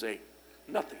Romans 8.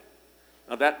 Nothing.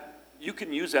 Now you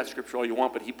can use that scripture all you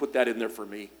want, but he put that in there for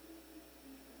me.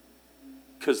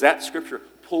 Because that scripture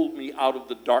pulled me out of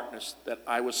the darkness that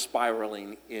I was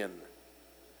spiraling in.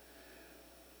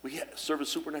 We serve a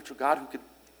supernatural God who can,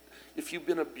 if you've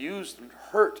been abused and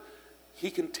hurt,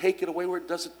 he can take it away where it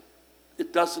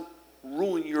doesn't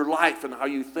ruin your life and how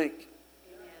you think.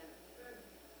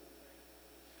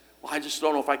 Well, I just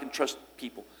don't know if I can trust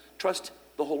people. Trust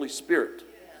the Holy Spirit.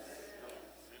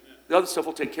 The other stuff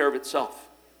will take care of itself.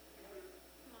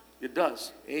 It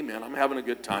does. Amen. I'm having a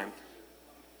good time.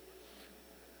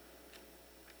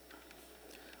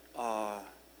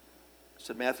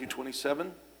 Said Matthew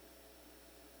 27.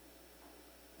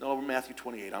 No, Matthew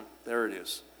 28. There it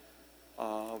is.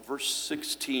 Verse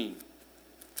 16.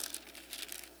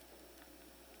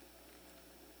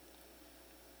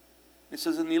 It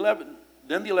says, then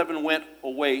the 11 went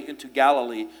away into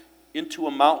Galilee, into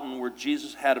a mountain where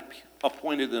Jesus had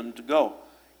appointed them to go.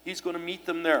 He's going to meet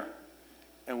them there.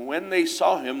 And when they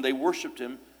saw him, they worshiped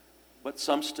him, but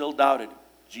some still doubted.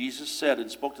 Jesus said and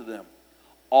spoke to them,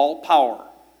 all power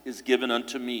is given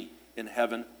unto me in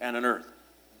heaven and on earth.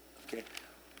 Okay.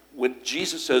 When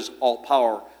Jesus says all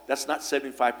power, that's not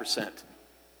 75%.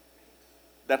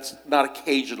 That's not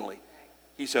occasionally.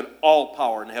 He said all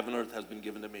power in heaven and earth has been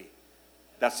given to me.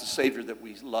 That's the Savior that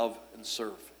we love and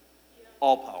serve.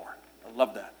 All power. I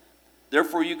love that.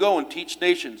 Therefore you go and teach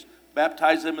nations,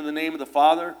 baptize them in the name of the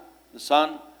Father, the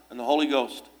Son, and the Holy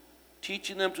Ghost,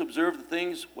 teaching them to observe the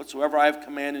things whatsoever I have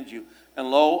commanded you. And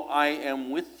lo, I am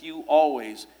with you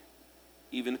always,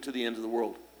 even to the end of the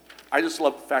world. I just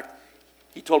love the fact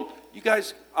he told them, you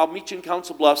guys, I'll meet you in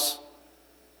Council Bluffs,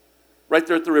 right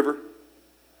there at the river.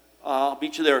 I'll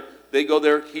meet you there. They go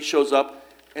there, he shows up,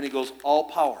 and he goes, all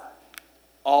power,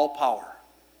 all power,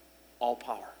 all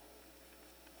power.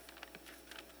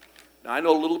 Now, I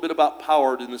know a little bit about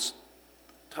power in this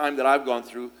time that I've gone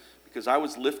through, because I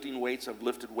was lifting weights. I've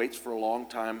lifted weights for a long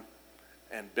time,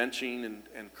 and benching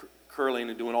and curling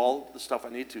and doing all the stuff I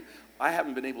need to. I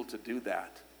haven't been able to do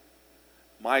that.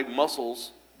 My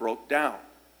muscles broke down.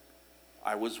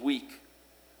 I was weak.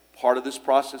 Part of this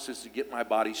process is to get my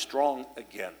body strong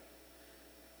again.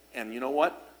 And you know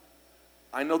what?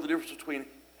 I know the difference between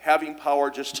having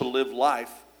power just to live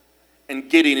life and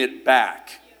getting it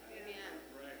back.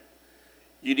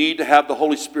 You need to have the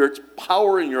Holy Spirit's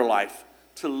power in your life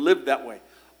to live that way.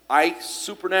 I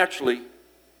supernaturally,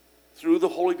 through the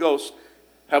Holy Ghost,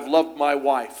 have loved my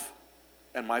wife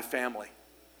and my family.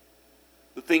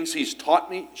 The things he's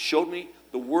taught me, showed me,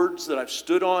 the words that I've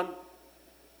stood on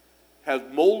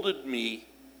have molded me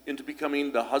into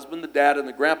becoming the husband, the dad, and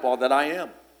the grandpa that I am.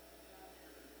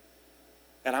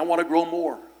 And I want to grow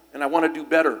more, and I want to do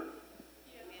better.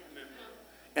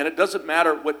 And it doesn't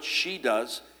matter what she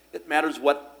does. It matters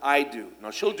what I do.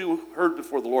 Now, she'll do her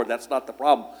before the Lord. That's not the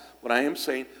problem. What I am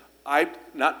saying, I'm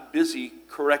not busy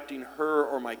correcting her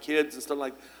or my kids and stuff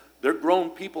like that. They're grown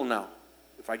people now.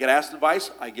 If I get asked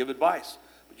advice, I give advice.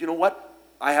 But you know what?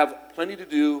 I have plenty to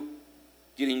do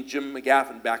getting Jim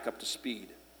McGaffin back up to speed.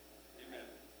 Amen.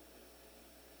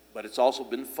 But it's also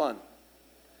been fun.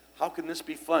 How can this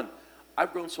be fun?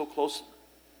 I've grown so close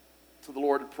to the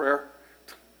Lord in prayer.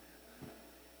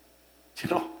 You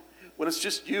know, when it's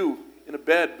just you in a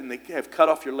bed and they have cut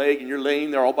off your leg and you're laying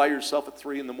there all by yourself at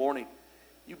 3 a.m,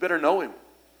 you better know him.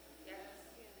 Yes.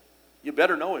 You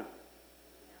better know him.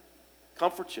 Yeah.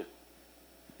 Comfort you.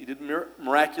 He did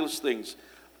miraculous things.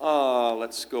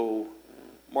 Let's go.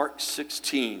 Mark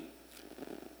 16.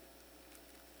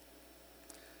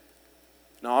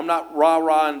 Now, I'm not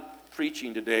rah-rah and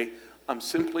preaching today. I'm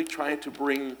simply trying to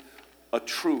bring a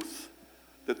truth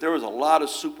that there was a lot of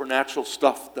supernatural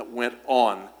stuff that went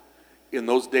on in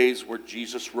those days where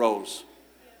Jesus rose.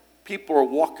 People are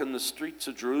walking the streets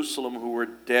of Jerusalem who were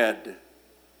dead.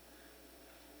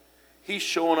 He's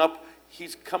showing up.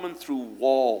 He's coming through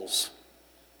walls.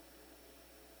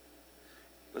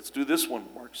 Let's do this one,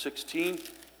 Mark 16.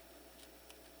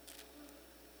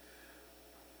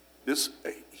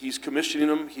 He's commissioning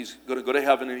them. He's going to go to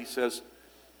heaven, and he says,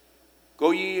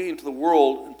 go ye into the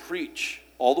world and preach,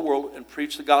 all the world, and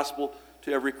preach the gospel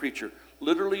to every creature.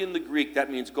 Literally in the Greek,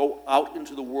 that means go out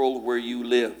into the world where you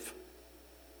live.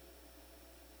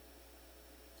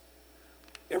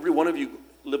 Every one of you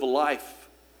live a life.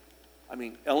 I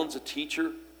mean, Ellen's a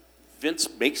teacher. Vince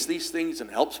makes these things and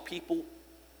helps people.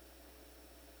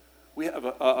 We have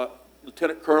a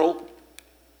lieutenant colonel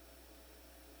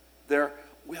there.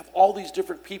 We have all these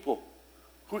different people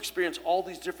who experience all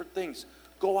these different things.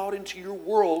 Go out into your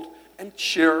world and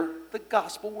share the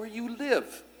gospel where you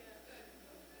live.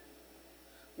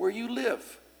 Where you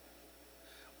live.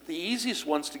 The easiest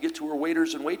ones to get to are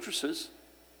waiters and waitresses.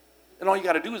 And all you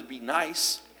got to do is be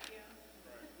nice.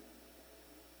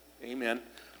 Amen.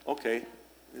 Okay.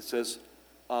 It says,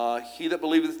 he that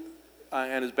believeth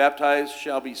and is baptized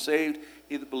shall be saved.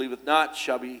 He that believeth not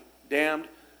shall be damned.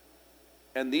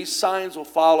 And these signs will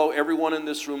follow everyone in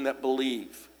this room that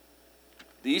believe.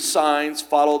 These signs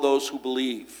follow those who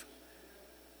believe.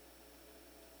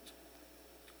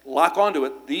 Lock onto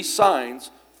it. These signs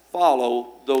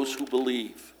follow those who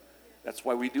believe. That's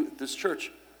why we do this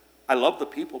church. I love the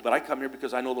people, but I come here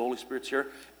because I know the Holy Spirit's here,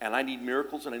 and I need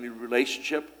miracles, and I need a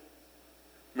relationship.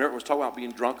 Merritt was talking about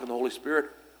being drunk in the Holy Spirit.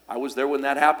 I was there when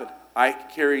that happened. I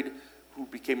carried, who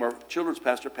became our children's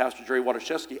pastor, Pastor Jerry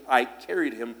Watuszewski, I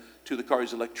carried him to the car.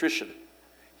 He's an electrician.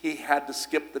 He had to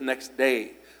skip the next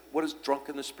day. What is drunk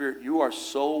in the Spirit? You are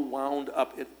so wound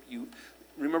up. You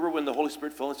remember when the Holy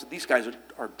Spirit fell and said, these guys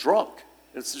are drunk.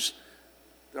 It's just,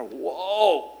 they're,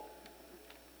 whoa.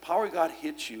 Power of God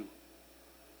hits you,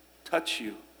 touch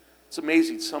you. It's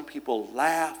amazing. Some people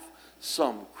laugh,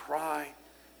 some cry,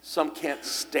 some can't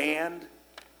stand.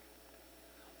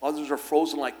 Others are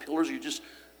frozen like pillars.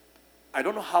 I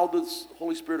don't know how the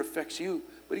Holy Spirit affects you,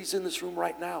 but he's in this room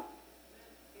right now.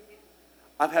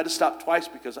 I've had to stop twice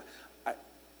because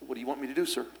what do you want me to do,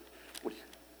 sir?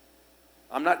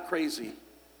 I'm not crazy.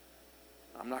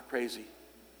 I'm not crazy.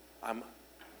 I'm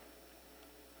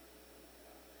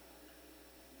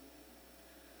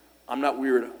not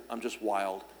weird. I'm just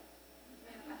wild.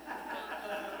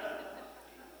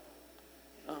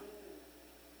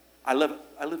 I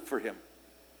live for him.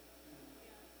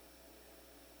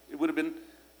 It would have been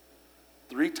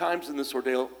 3 times in this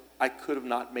ordeal I could have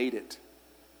not made it.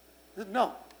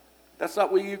 No, that's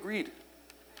not what he agreed.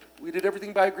 We did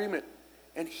everything by agreement.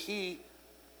 And he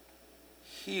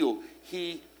healed.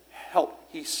 He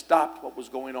helped. He stopped what was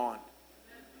going on.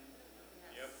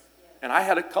 Yep. And I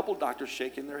had a couple doctors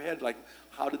shaking their head like,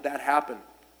 how did that happen?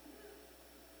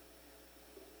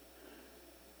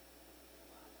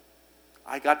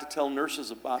 I got to tell nurses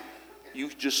about, you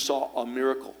just saw a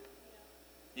miracle.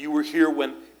 You were here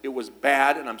when it was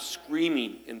bad and I'm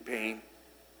screaming in pain.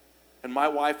 And my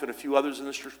wife and a few others in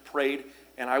this church prayed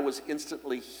and I was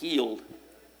instantly healed.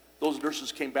 Those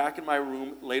nurses came back in my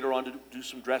room later on to do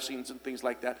some dressings and things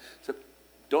like that. Said,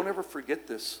 don't ever forget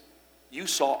this. You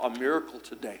saw a miracle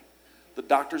today. The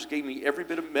doctors gave me every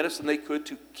bit of medicine they could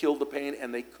to kill the pain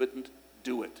and they couldn't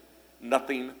do it.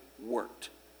 Nothing worked.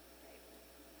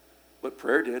 But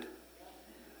prayer did. I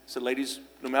said, ladies,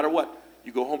 no matter what,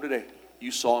 you go home today.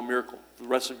 You saw a miracle. For the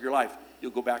rest of your life,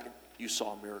 you'll go back and you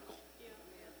saw a miracle.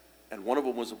 And one of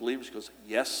them was a believer. She goes,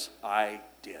 yes, I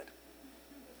did.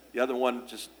 The other one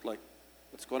just like,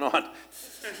 what's going on?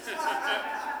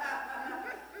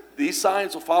 These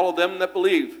signs will follow them that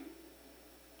believe.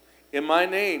 In my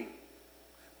name,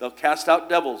 they'll cast out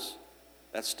devils.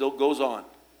 That still goes on.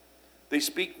 They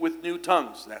speak with new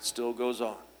tongues. That still goes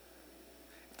on.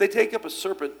 If they take up a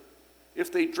serpent,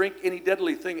 if they drink any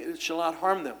deadly thing, it shall not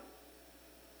harm them.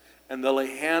 And they'll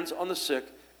lay hands on the sick,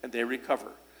 and they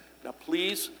recover. Now,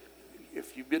 please,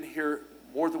 if you've been here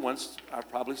more than once, I've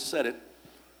probably said it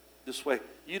this way.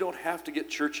 You don't have to get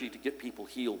churchy to get people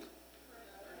healed.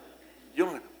 You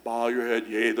don't have to bow your head,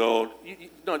 yea, though.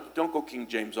 No, don't go King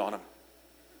James on them.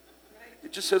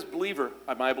 It just says believer.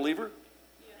 Am I a believer?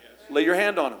 Yes. Lay your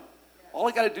hand on them. All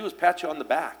I got to do is pat you on the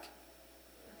back.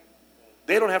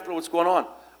 They don't have to know what's going on.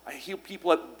 I heal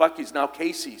people at Buc-ee's, now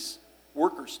Casey's,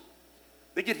 workers.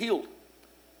 They get healed.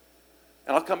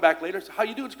 And I'll come back later and say, how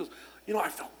you doing? She goes, I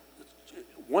felt,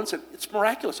 one said, it's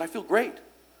miraculous. I feel great.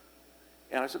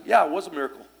 And I said, yeah, it was a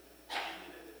miracle.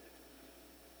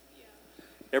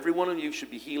 Every one of you should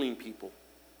be healing people.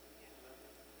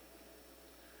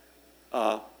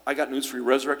 I got news for you.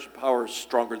 Resurrection power is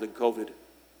stronger than COVID.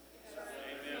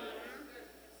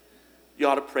 You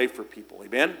ought to pray for people.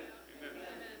 Amen?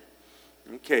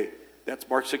 Okay, that's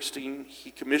Mark 16.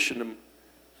 He commissioned them.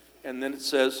 And then it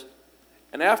says,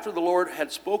 and after the Lord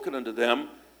had spoken unto them,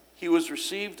 he was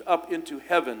received up into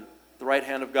heaven, the right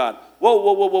hand of God.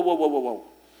 Whoa.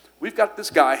 We've got this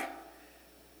guy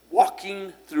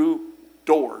walking through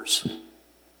doors.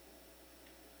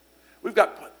 We've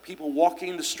got people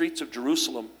walking the streets of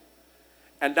Jerusalem.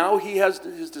 And now he has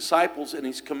his disciples and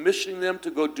he's commissioning them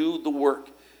to go do the work.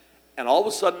 And all of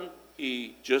a sudden,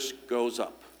 he just goes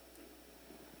up.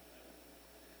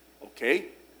 Okay?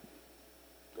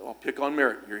 I'll pick on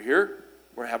Merritt. You're here.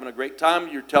 We're having a great time.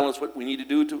 You're telling us what we need to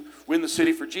do to win the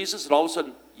city for Jesus. And all of a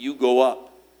sudden, you go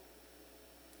up.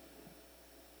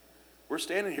 We're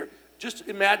standing here. Just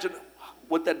imagine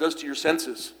what that does to your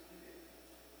senses.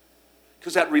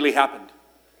 Because that really happened.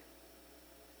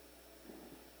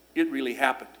 It really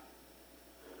happened.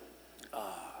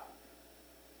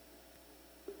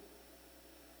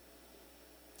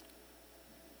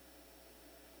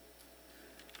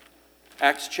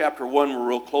 Acts chapter 1, we're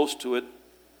real close to it.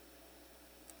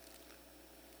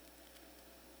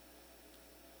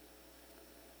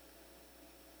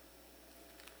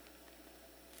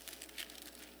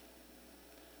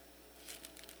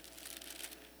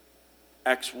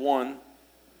 Acts 1,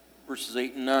 verses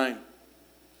 8 and 9.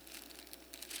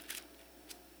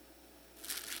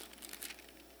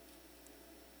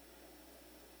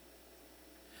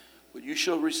 But you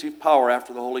shall receive power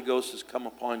after the Holy Ghost has come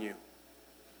upon you.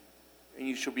 And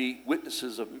you shall be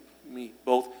witnesses of me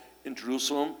both in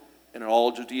Jerusalem and in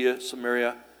all Judea,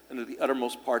 Samaria, and to the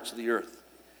uttermost parts of the earth.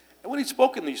 And when he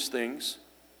spoke in these things,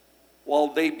 while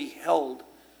they beheld,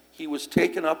 he was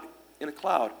taken up in a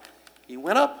cloud. He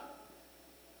went up.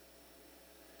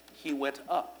 He went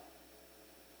up.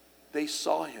 They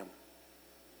saw him.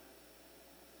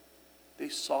 They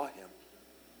saw him.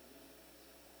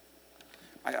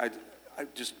 I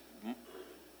just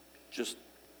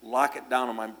lock it down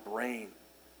in my brain.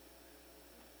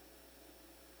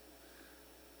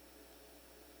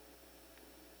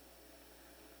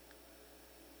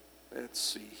 Let's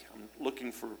see. I'm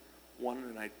looking for one,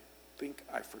 and I think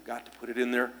I forgot to put it in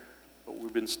there. But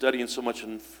we've been studying so much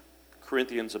in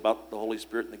Corinthians about the Holy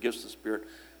Spirit and the gifts of the Spirit,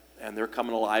 and they're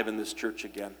coming alive in this church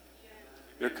again.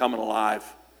 They're coming alive.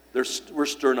 We're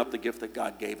stirring up the gift that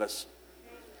God gave us.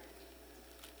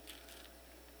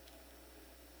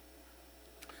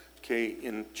 Okay,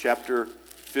 in chapter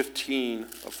 15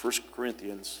 of 1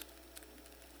 Corinthians,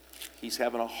 he's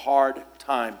having a hard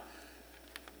time.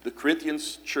 The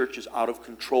Corinthians church is out of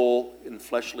control in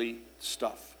fleshly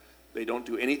stuff. They don't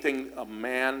do anything. A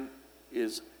man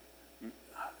is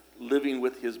living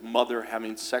with his mother,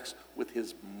 having sex with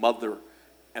his mother,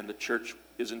 and the church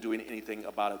isn't doing anything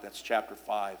about it. That's chapter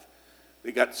 5.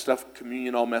 They got stuff,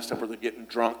 communion all messed up, or they're getting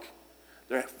drunk.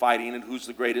 They're fighting, and who's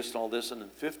the greatest and all this. And in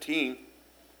 15,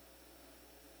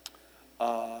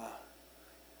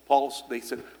 they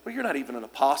said, well, you're not even an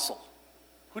apostle.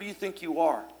 Who do you think you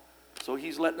are? So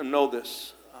he's letting them know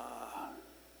this.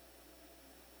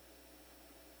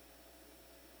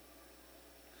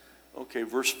 Okay,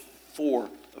 verse 4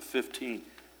 of 15.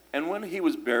 And when he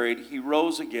was buried, he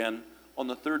rose again on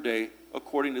the third day,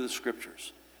 according to the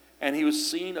Scriptures. And he was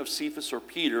seen of Cephas or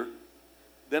Peter,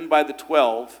 then by the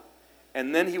 12,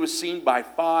 and then he was seen by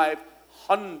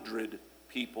 500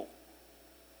 people.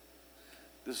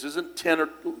 This isn't 10 or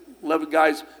 11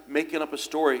 guys making up a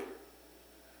story.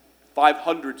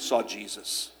 500 saw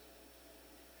Jesus.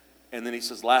 And then he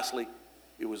says, lastly,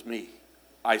 it was me.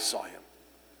 I saw him.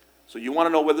 So you want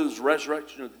to know whether there's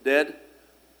resurrection of the dead?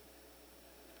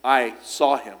 I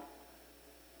saw him.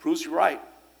 Proves you right.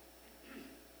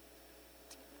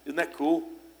 Isn't that cool?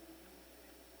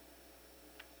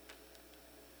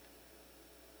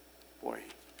 Boy,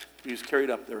 he was carried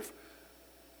up there.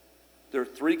 There are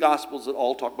 3 Gospels that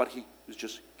all talk about he was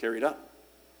just carried up.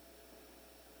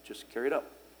 Just carried up.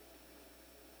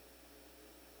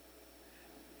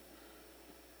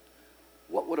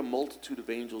 What would a multitude of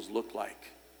angels look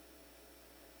like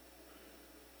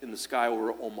in the sky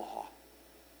over Omaha?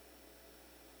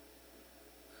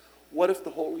 What if the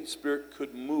Holy Spirit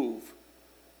could move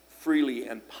freely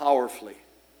and powerfully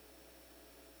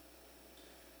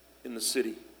in the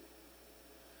city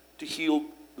to heal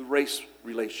the race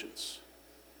relations?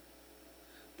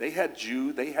 They had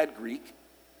Jew, they had Greek.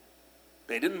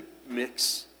 They didn't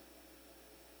mix.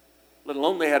 Let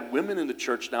alone they had women in the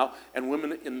church now, and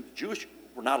women in Jewish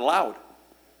were not allowed.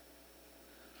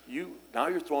 Now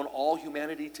you're throwing all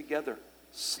humanity together,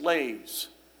 slaves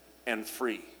and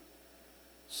free.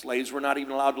 Slaves were not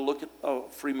even allowed to look at a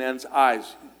free man's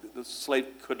eyes. The slave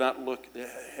could not look. They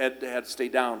had to stay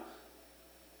down.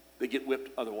 They get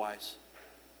whipped otherwise.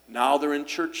 Now they're in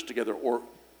church together, or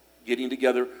getting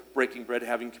together, breaking bread,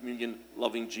 having communion,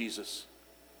 loving Jesus.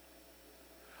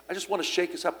 I just want to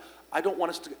shake us up. I don't want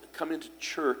us to come into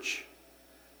church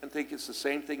and think it's the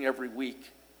same thing every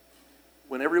week.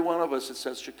 When every one of us, it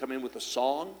says, should come in with a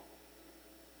song.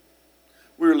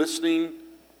 We were listening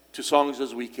 2 songs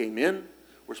as we came in.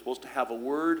 We're supposed to have a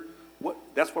word.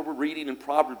 That's what we're reading in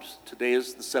Proverbs. Today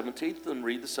is the 17th, and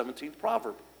read the 17th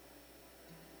proverb.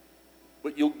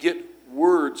 But you'll get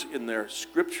words in there,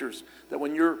 scriptures, that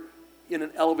when you're in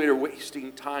an elevator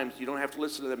wasting time, you don't have to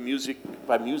listen to the music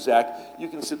by Muzak. You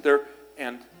can sit there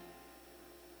and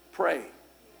pray.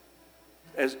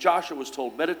 As Joshua was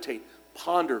told, meditate,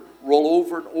 ponder, roll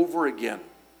over and over again.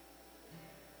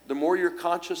 The more you're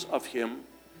conscious of Him,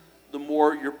 the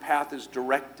more your path is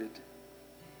directed.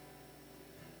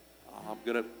 I'm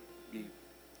going to be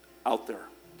out there,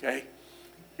 okay?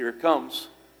 Here it comes.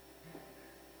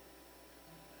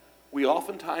 We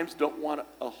oftentimes don't want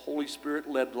a Holy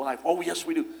Spirit-led life. Oh, yes,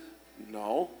 we do.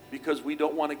 No, because we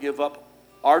don't want to give up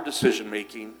our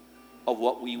decision-making of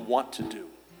what we want to do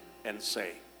and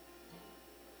say.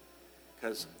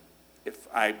 Because if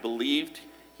I believed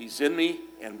He's in me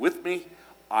and with me,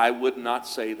 I would not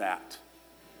say that.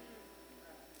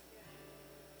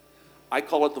 I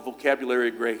call it the vocabulary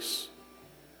of grace.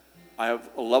 I have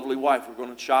a lovely wife. We're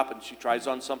going to shop, and she tries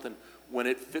on something. When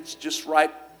it fits just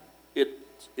right,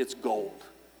 it's gold.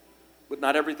 But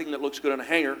not everything that looks good on a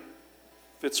hanger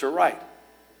fits her right.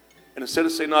 And instead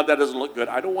of saying, no, that doesn't look good,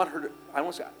 I don't want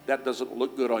to say, that doesn't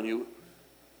look good on you.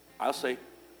 I'll say,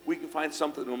 we can find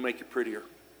something that will make it prettier.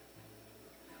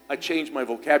 I changed my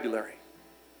vocabulary.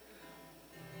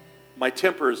 My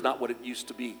temper is not what it used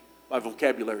to be. My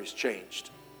vocabulary's changed.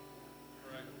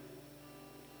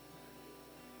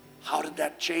 How did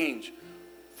that change?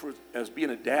 As being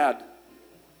a dad,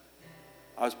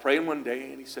 I was praying one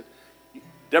day, and he said,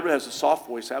 Deborah has a soft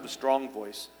voice, I have a strong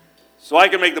voice. So I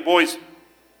can make the boys,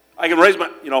 I can raise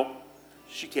my,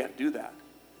 she can't do that.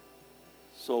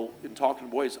 So in talking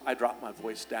to boys, I drop my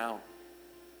voice down.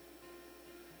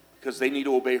 Because they need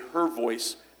to obey her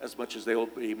voice as much as they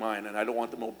obey mine. And I don't want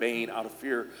them obeying out of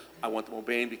fear. I want them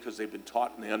obeying because they've been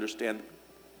taught and they understand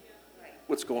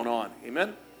what's going on.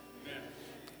 Amen?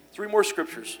 3 more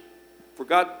scriptures. For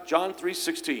God, John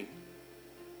 3:16.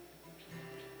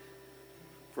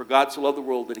 For God so loved the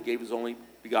world that He gave His only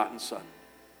begotten Son,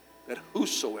 that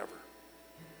whosoever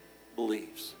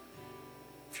believes.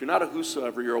 If you're not a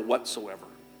whosoever, you're a whatsoever.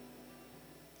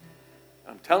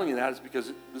 I'm telling you that is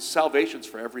because the salvation's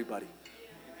for everybody.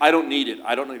 I don't need it.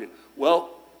 I don't need it. Well,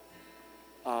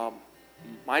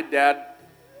 my dad,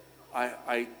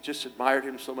 I just admired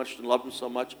him so much and loved him so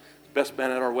much. Best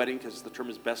man at our wedding, because the term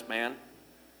is best man.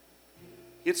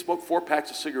 He had smoked 4 packs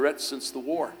of cigarettes since the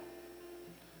war.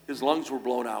 His lungs were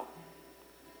blown out.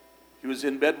 He was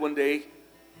in bed one day,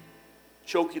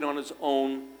 choking on his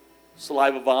own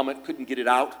saliva vomit, couldn't get it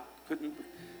out.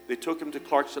 They took him to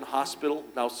Clarkson Hospital,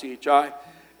 now CHI,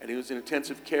 and he was in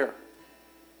intensive care.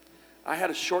 I had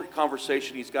a short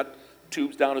conversation. He's got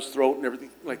tubes down his throat and everything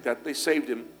like that. They saved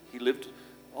him. He lived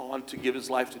on to give his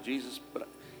life to Jesus, but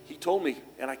he told me,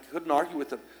 and I couldn't argue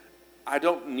with him, I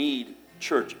don't need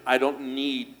church. I don't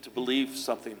need to believe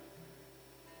something.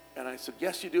 And I said,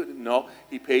 yes, you do. No,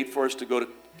 he paid for us to go to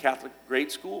Catholic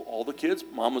grade school, all the kids.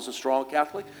 Mom was a strong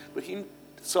Catholic, but he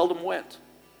seldom went.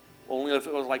 Only if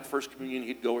it was like First Communion,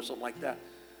 he'd go or something like that.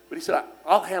 But he said,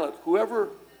 I'll handle it. Whoever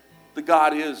the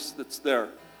God is that's there,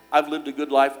 I've lived a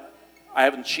good life. I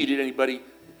haven't cheated anybody.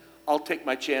 I'll take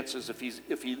my chances. If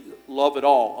he love at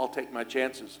all, I'll take my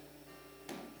chances.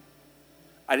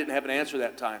 I didn't have an answer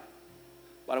that time.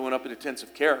 But I went up in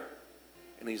intensive care.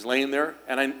 And he's laying there.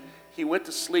 And he went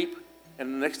to sleep.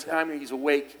 And the next time he's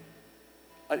awake,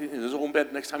 in his own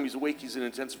bed, next time he's awake, he's in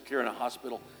intensive care in a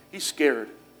hospital. He's scared.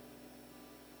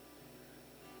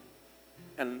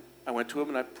 And I went to him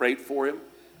and I prayed for him.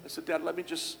 I said, Dad, let me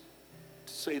just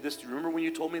say this. Do you remember when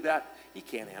you told me that? He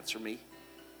can't answer me.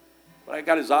 But I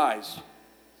got his eyes. I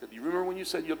said, do you remember when you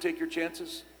said you'll take your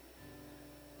chances?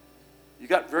 You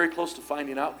got very close to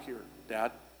finding out here,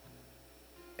 Dad.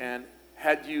 And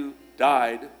had you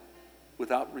died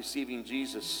without receiving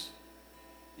Jesus,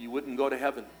 you wouldn't go to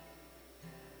heaven.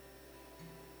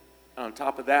 And on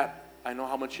top of that, I know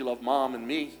how much you love Mom and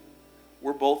me.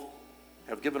 We're both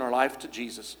have given our life to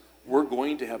Jesus. We're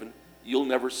going to heaven. You'll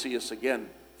never see us again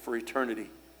for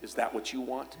eternity. Is that what you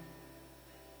want?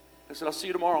 I said, I'll see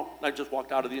you tomorrow. And I just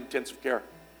walked out of the intensive care.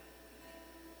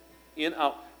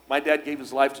 Out. My dad gave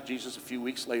his life to Jesus a few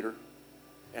weeks later.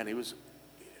 And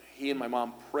he and my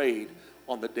mom prayed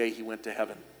on the day he went to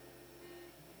heaven.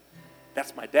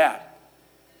 That's my dad.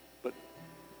 But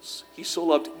he so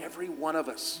loved every one of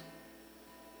us.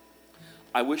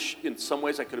 I wish in some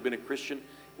ways I could have been a Christian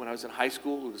when I was in high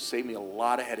school. It would have saved me a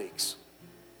lot of headaches.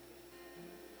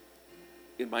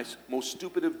 In my most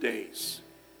stupid of days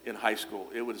in high school,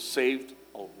 it would have saved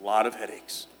a lot of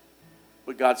headaches.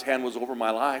 But God's hand was over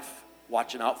my life,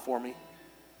 watching out for me.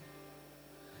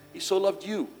 He so loved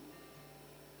you.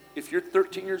 If you're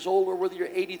 13 years old or whether you're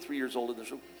 83 years old in this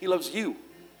room, he loves you.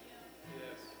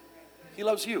 He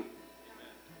loves you.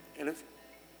 And if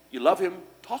you love him,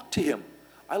 talk to him.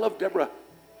 I love Deborah.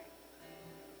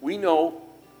 We know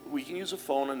we can use a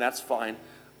phone, and that's fine.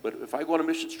 But if I go on a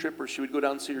missions trip, or she would go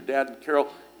down and see her dad and Carol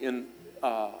in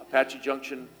Apache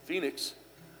Junction, Phoenix,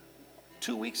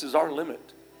 2 weeks is our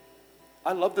limit.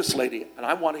 I love this lady, and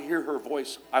I want to hear her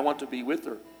voice. I want to be with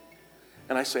her.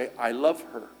 And I say, I love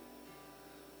her.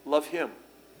 Love him.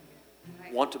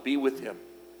 Want to be with him.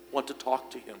 Want to talk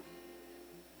to him.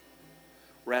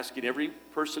 We're asking every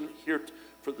person here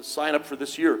for the sign up for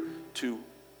this year to,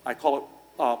 I call it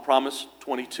Promise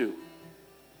 22.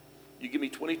 You give me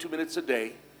 22 minutes a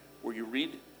day where you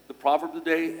read the proverb of the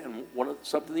day and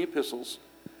something in the epistles,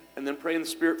 and then pray in the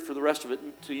Spirit for the rest of it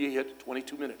until you hit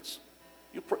 22 minutes.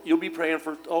 You'll be praying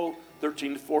for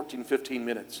 13 to 14, 15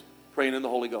 minutes, praying in the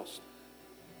Holy Ghost.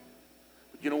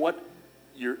 But you know what?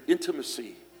 Your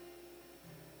intimacy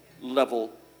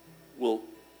level will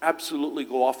absolutely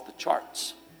go off the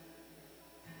charts.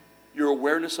 Your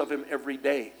awareness of him every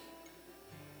day.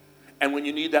 And when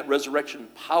you need that resurrection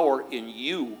power in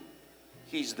you,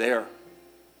 he's there.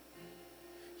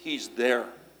 He's there.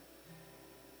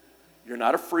 You're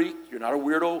not a freak. You're not a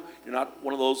weirdo. You're not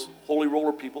one of those holy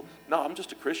roller people. No, I'm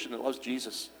just a Christian that loves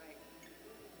Jesus.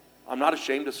 I'm not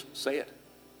ashamed to say it.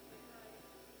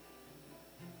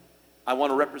 I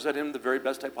want to represent him the very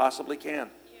best I possibly can.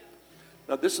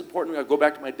 Now, this is important. I go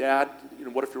back to my dad.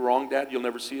 What if you're wrong, Dad? You'll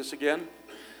never see us again.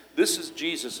 This is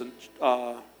Jesus in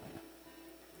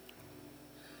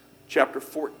chapter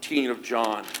 14 of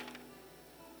John.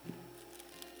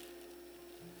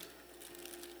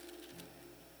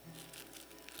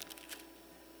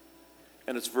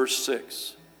 And it's verse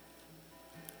 6.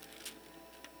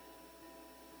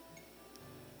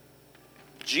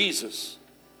 Jesus.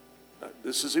 Now,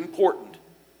 this is important.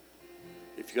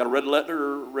 If you got a red letter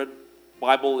or red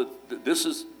Bible, this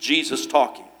is Jesus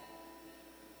talking.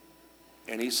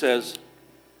 And he says,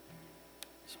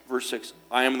 verse 6,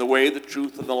 I am the way, the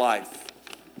truth, and the life.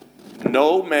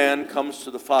 No man comes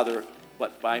to the Father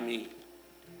but by me.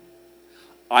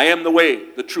 I am the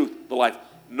way, the truth, the life.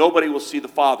 Nobody will see the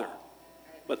Father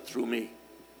but through me.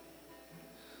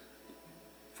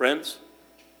 Friends,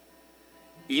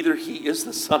 either he is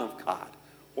the Son of God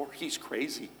or he's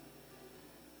crazy.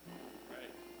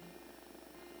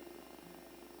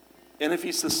 And if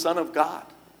he's the Son of God,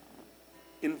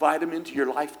 invite him into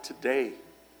your life today.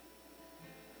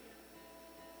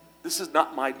 This is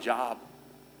not my job.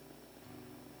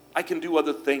 I can do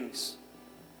other things.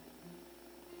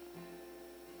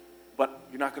 But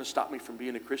you're not going to stop me from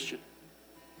being a Christian.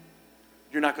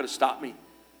 You're not going to stop me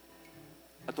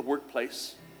at the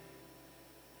workplace.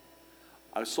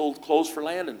 I sold clothes for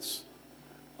Landon's.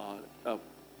 A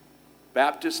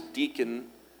Baptist deacon,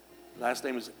 last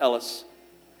name is Ellis,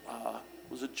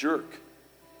 was a jerk.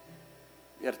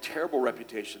 He had a terrible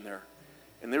reputation there.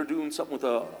 And they were doing something with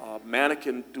a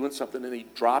mannequin, doing something, and he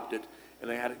dropped it. And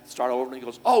they had to start over, and he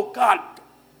goes, oh, God.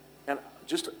 And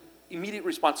just immediate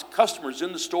response, customers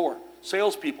in the store,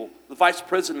 salespeople, the vice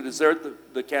president is there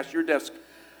at the cashier desk.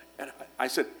 And I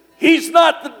said, he's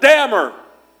not the dammer.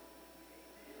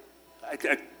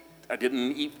 I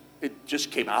didn't eat, it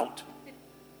just came out.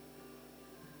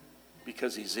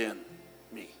 Because he's in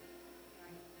me.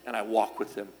 And I walk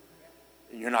with him.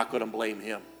 And you're not going to blame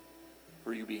him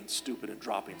for you being stupid and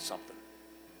dropping something.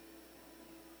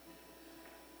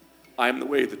 I am the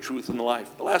way, the truth, and the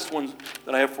life. The last one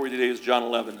that I have for you today is John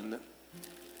 11. And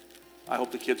I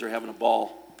hope the kids are having a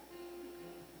ball.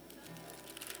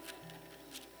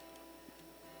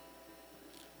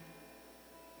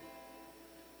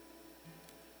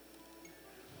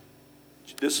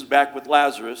 This is back with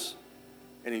Lazarus.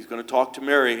 And he's going to talk to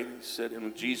Mary. He said,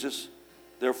 and Jesus,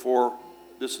 therefore,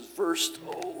 this is verse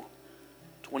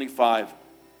 25.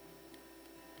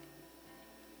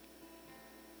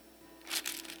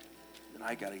 And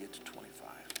I got to get to 25.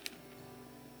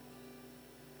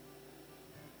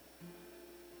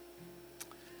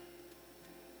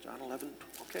 John 11,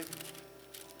 okay.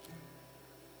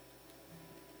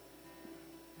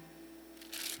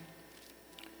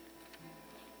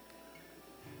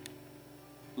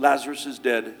 Lazarus is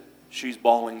dead. She's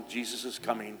bawling. Jesus is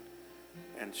coming.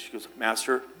 And she goes,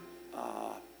 Master,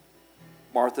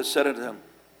 Martha said unto him,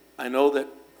 I know that,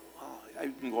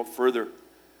 I can go further.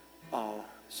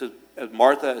 Says,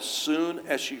 Martha, as soon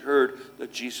as she heard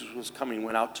that Jesus was coming,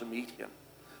 went out to meet him.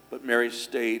 But Mary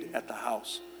stayed at the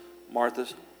house. Martha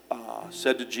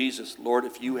said to Jesus, Lord,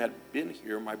 if you had been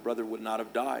here, my brother would not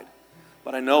have died.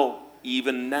 But I know,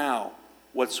 even now,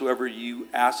 whatsoever you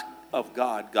ask of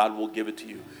God, God will give it to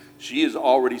you. She is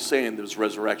already saying there's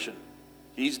resurrection.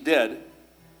 He's dead.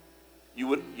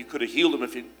 You could have healed him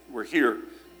if he were here,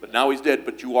 but now he's dead,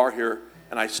 but you are here,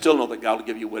 and I still know that God will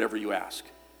give you whatever you ask.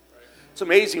 It's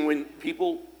amazing when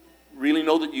people really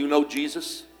know that you know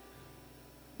Jesus.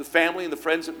 The family and the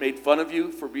friends that made fun of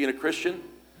you for being a Christian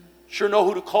sure know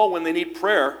who to call when they need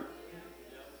prayer.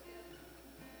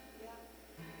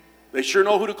 They sure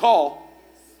know who to call.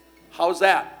 How's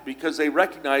that? Because they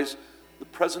recognize the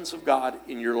presence of God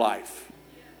in your life.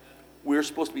 We're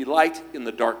supposed to be light in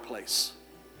the dark place.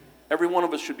 Every one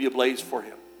of us should be ablaze for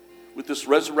him with this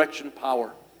resurrection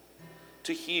power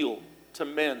to heal, to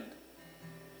mend.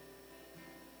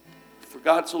 For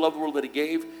God so loved the world that he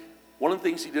gave. One of the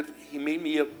things he did, he made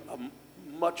me a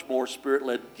much more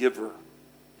spirit-led giver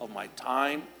of my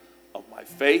time, of my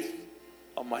faith,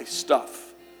 of my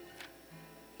stuff.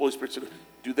 Holy Spirit said,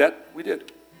 do that. We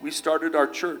did. We started our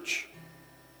church,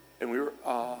 and we were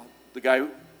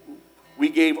we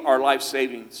gave our life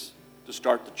savings to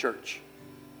start the church.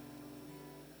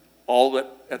 All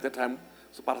that at that time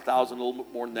was about $1,000, a little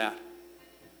bit more than that.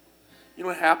 You know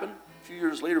what happened? A few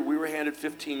years later, we were handed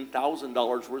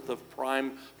 $15,000 worth of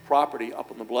prime property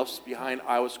up on the bluffs behind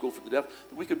Iowa School for the Deaf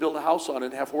that we could build a house on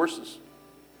and have horses.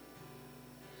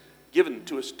 Given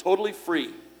to us totally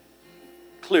free,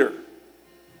 clear.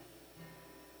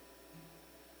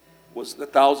 Was the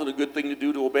 $1,000 a good thing to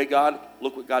do to obey God?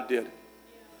 Look what God did.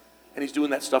 And he's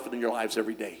doing that stuff in your lives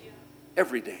every day.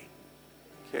 Every day.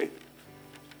 Okay?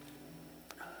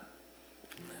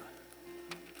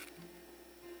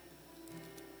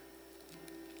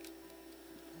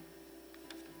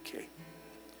 Okay.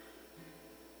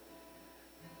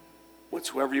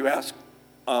 Whatsoever you ask,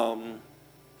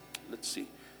 let's see.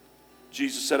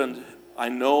 Jesus said unto, I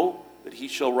know that he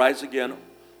shall rise again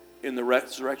in the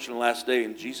resurrection last day.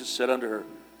 And Jesus said unto her,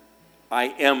 I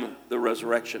am the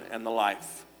resurrection and the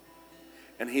life.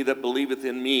 And he that believeth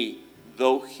in me,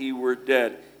 though he were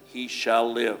dead, he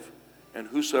shall live. And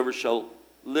whosoever shall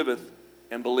liveth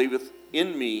and believeth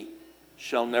in me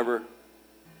shall never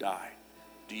die.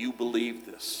 Do you believe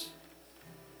this?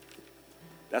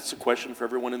 That's the question for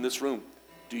everyone in this room.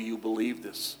 Do you believe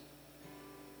this?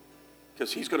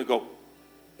 Because he's going to go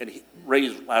and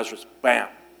raise Lazarus. Bam.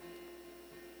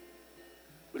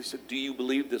 But he said, do you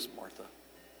believe this, Martha?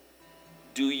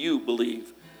 Do you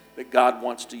believe that God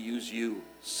wants to use you?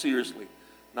 Seriously.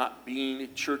 Not being a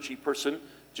churchy person.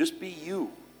 Just be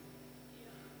you.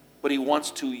 But he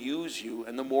wants to use you.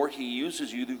 And the more he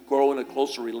uses you to grow in a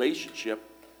closer relationship,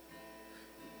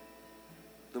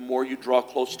 the more you draw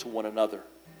close to one another.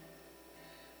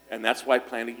 And that's why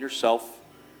planting yourself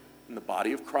in the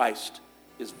body of Christ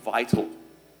is vital.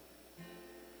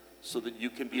 So that you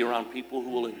can be around people who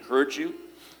will encourage you.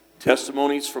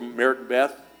 Testimonies from Merritt and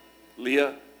Beth,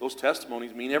 Leah, those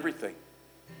testimonies mean everything.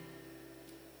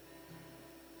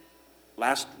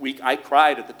 Last week I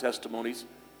cried at the testimonies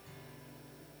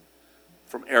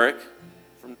from Eric,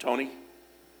 from Tony,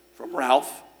 from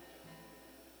Ralph.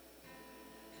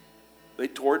 They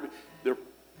toured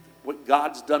what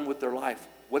God's done with their life.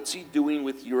 What's he doing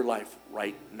with your life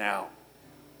right now?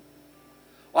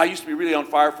 Well, I used to be really on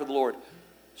fire for the Lord.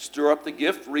 Stir up the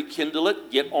gift, rekindle it,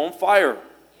 get on fire.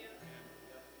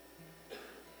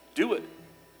 Do it.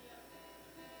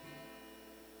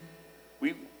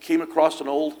 We came across an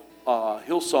old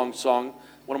Hillsong song,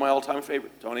 one of my all-time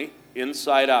favorite, Tony,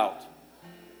 Inside Out.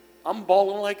 I'm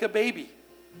bawling like a baby.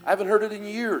 I haven't heard it in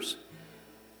years.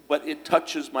 But it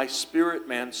touches my spirit,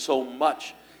 man, so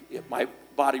much. My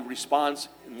body responds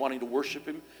in wanting to worship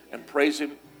him and praise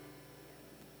him.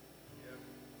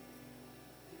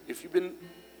 If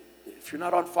you're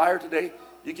not on fire today,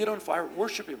 you get on fire,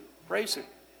 worship him, praise him.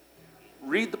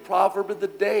 Read the proverb of the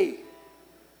day.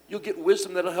 You'll get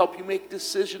wisdom that'll help you make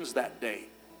decisions that day.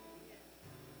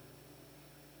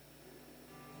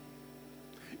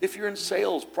 If you're in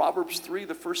sales, Proverbs 3,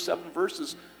 the first 7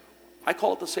 verses, I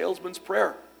call it the salesman's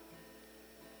prayer.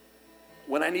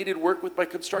 When I needed work with my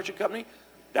construction company,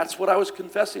 that's what I was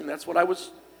confessing. That's what I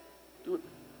was doing.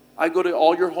 I go to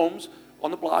all your homes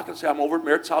on the block and say, I'm over at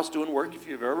Merritt's house doing work. If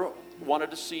you've ever wanted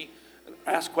to see and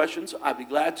ask questions, I'd be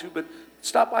glad to, but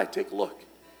stop by, take a look.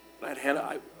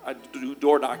 I do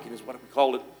door knocking is what we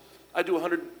call it. I do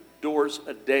 100 doors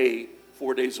a day,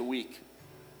 4 days a week.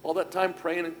 All that time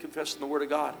praying and confessing the Word of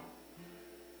God.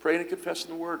 Praying and confessing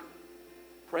the Word.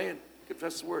 Praying,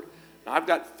 confessing the Word. Now, I've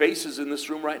got faces in this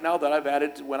room right now that I've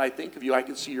added to when I think of you, I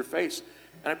can see your face.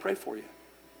 And I pray for you.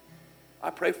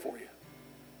 I pray for you.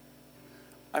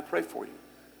 I pray for you.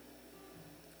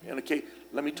 And okay,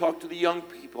 let me talk to the young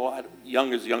people.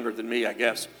 Young is younger than me, I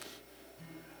guess.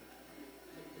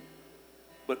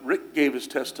 But Rick gave his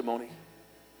testimony.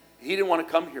 He didn't want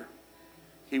to come here.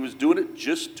 He was doing it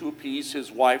just to appease his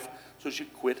wife so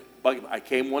she'd quit bugging him. I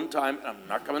came one time, and I'm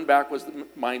not coming back was the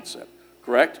mindset.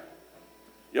 Correct?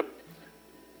 Yep.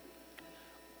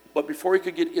 But before he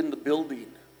could get in the building,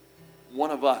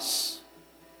 one of us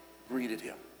greeted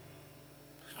him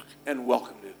and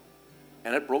welcomed him.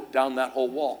 And it broke down that whole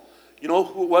wall. You know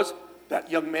who it was?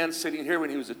 That young man sitting here when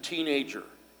he was a teenager.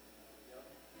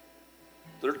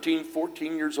 13,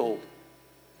 14 years old.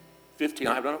 15,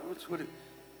 I don't know what it,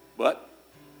 but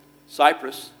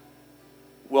Cypress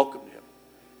welcomed him.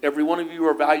 Every one of you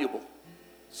are valuable.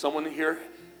 Someone here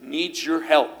needs your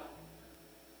help.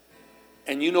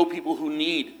 And you know people who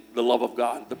need the love of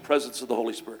God, the presence of the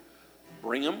Holy Spirit.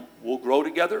 Bring them, we'll grow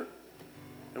together,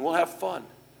 and we'll have fun.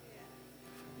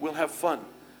 We'll have fun.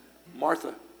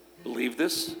 Martha, believe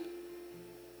this?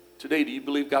 Today, do you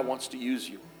believe God wants to use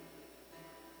you?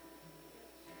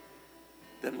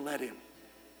 Then let him.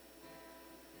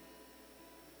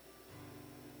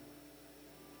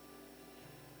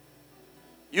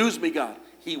 Use me, God.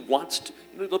 He wants to.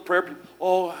 You know the prayer people,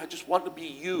 oh, I just want to be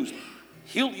used.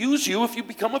 He'll use you if you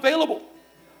become available.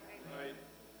 Right.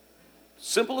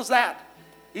 Simple as that.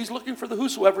 He's looking for the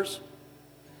whosoevers.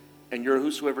 And you're a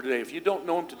whosoever today. If you don't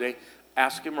know him today,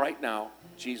 ask him right now,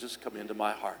 Jesus, come into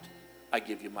my heart. I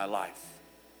give you my life.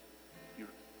 You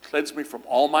cleanse me from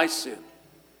all my sin.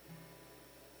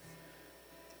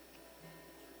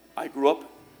 I grew up,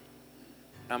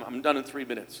 I'm done in 3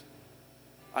 minutes.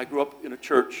 I grew up in a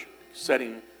church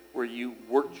setting where you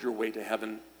worked your way to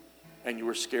heaven and you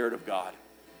were scared of God.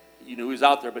 You knew he was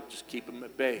out there, but just keep him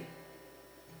at bay.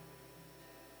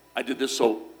 I did this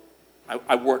so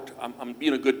I worked. I'm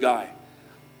being a good guy.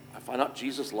 I find out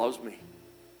Jesus loves me.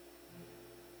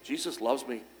 Jesus loves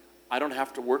me. I don't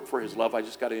have to work for his love. I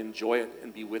just got to enjoy it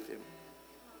and be with him.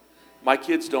 My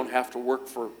kids don't have to work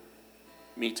for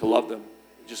me to love them.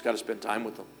 I just got to spend time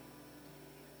with them.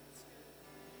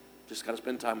 Just got to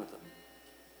spend time with them.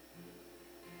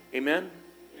 Amen?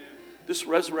 This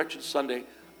Resurrection Sunday,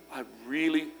 I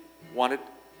really wanted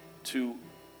to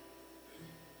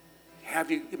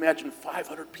have you imagine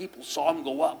 500 people saw him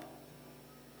go up.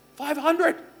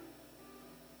 500.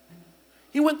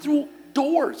 He went through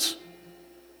doors.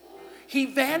 He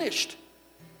vanished.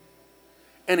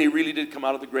 And he really did come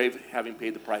out of the grave having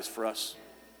paid the price for us.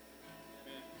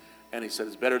 And he said,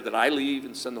 it's better that I leave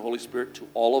and send the Holy Spirit to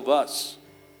all of us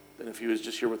than if he was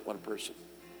just here with one person.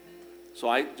 So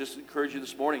I just encourage you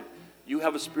this morning, you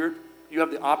have a spirit, you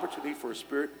have the opportunity for a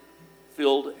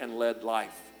spirit-filled and led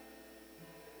life.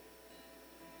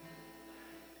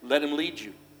 Let him lead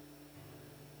you.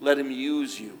 Let him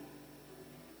use you.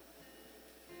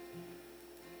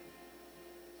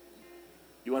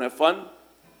 You want to have fun?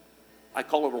 I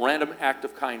call it a random act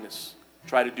of kindness.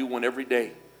 Try to do one every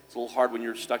day. It's a little hard when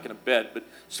you're stuck in a bed, but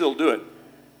still do it.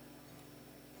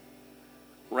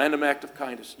 Random act of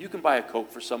kindness. You can buy a Coke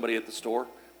for somebody at the store.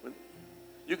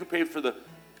 You can pay for the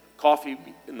coffee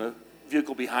in the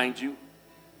vehicle behind you.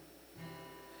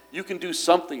 You can do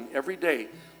something every day.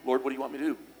 Lord, what do you want me to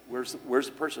do? Where's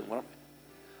the person?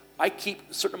 I keep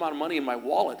a certain amount of money in my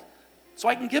wallet so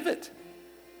I can give it.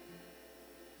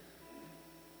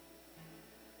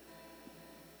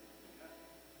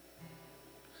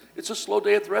 It's a slow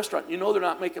day at the restaurant. You know they're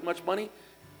not making much money.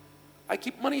 I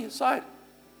keep money aside.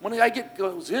 Money I get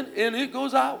goes in and it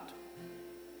goes out.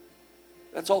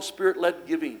 That's all spirit-led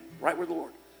giving, right where the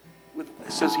Lord.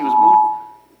 It says he was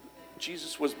moved.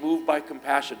 Jesus was moved by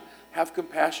compassion. Have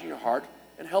compassion in your heart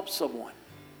and help someone.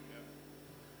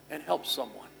 And help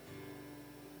someone.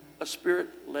 A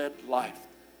spirit-led life.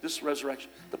 This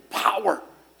resurrection. The power.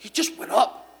 He just went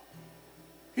up.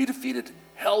 He defeated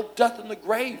hell, death, and the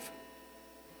grave.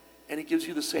 And he gives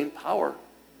you the same power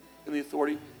and the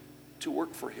authority to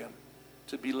work for him,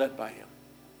 to be led by him.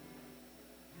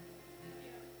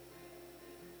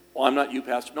 Well, I'm not you,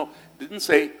 Pastor. No, it didn't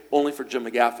say only for Jim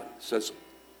McGaffin. It says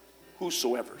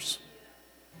whosoever's.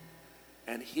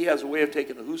 And he has a way of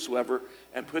taking the whosoever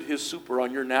and put his super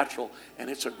on your natural, and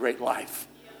it's a great life.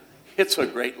 It's a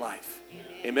great life.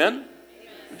 Amen?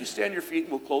 Would you stand on your feet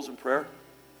and we'll close in prayer?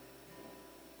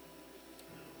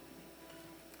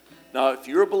 Now, if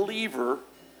you're a believer, it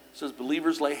says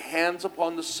believers lay hands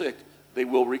upon the sick, they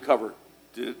will recover.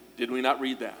 Did we not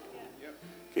read that?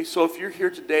 Okay, so if you're here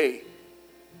today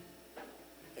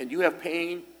and you have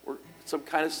pain or some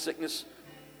kind of sickness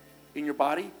in your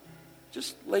body,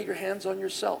 just lay your hands on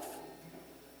yourself.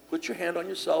 Put your hand on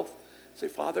yourself. Say,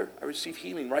 Father, I receive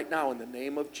healing right now in the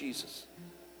name of Jesus.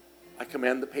 I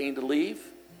command the pain to leave.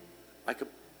 I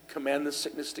command the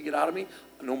sickness to get out of me.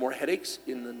 No more headaches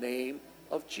in the name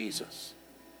of Jesus.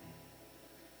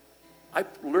 I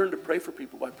learned to pray for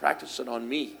people by practicing on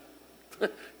me.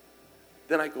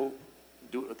 Then I go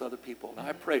do it with other people. Now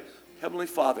I pray, Heavenly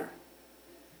Father,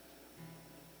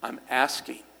 I'm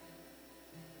asking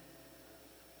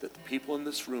that the people in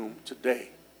this room today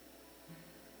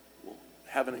will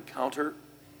have an encounter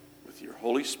with your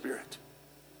Holy Spirit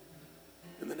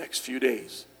in the next few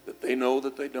days, that they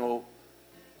know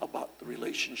about the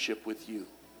relationship with you.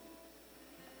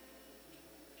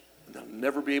 And they'll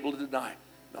never be able to deny.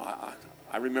 No,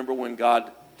 I remember when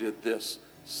God did this,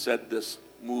 said this,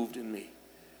 moved in me.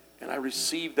 And I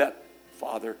received that,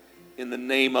 Father, in the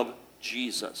name of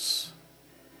Jesus.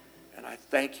 And I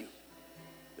thank you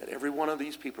that every one of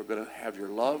these people are going to have your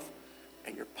love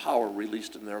and your power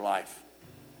released in their life.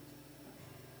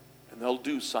 And they'll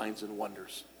do signs and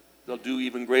wonders. They'll do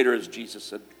even greater, as Jesus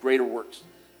said, greater works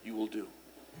you will do.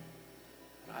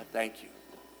 And I thank you.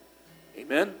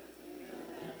 Amen?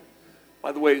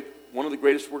 By the way, one of the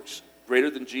greatest works greater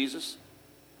than Jesus,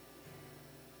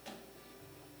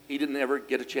 he didn't ever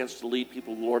get a chance to lead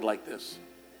people to the Lord like this.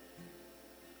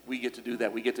 We get to do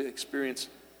that. We get to experience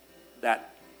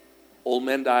that. Old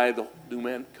men die, the new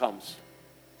man comes.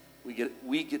 We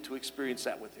get to experience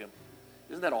that with him.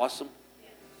 Isn't that awesome?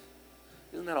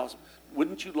 Isn't that awesome?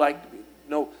 Wouldn't you like to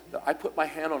know that I put my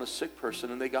hand on a sick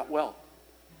person and they got well?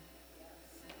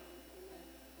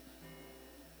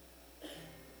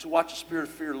 To watch a spirit of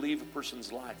fear leave a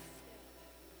person's life.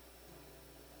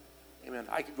 Amen.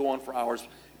 I could go on for hours.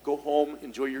 Go home,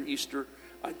 enjoy your Easter.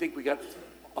 I think we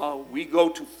go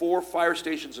to 4 fire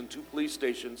stations and 2 police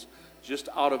stations just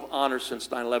out of honor since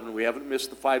 9/11. We haven't missed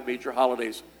the 5 major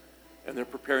holidays. And they're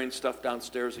preparing stuff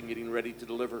downstairs and getting ready to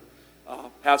deliver.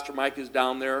 Pastor Mike is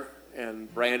down there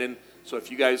and Brandon. So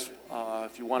if you guys,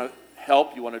 if you want to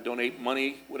help, you want to donate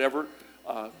money, whatever,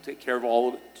 take care of all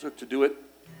of it to do it.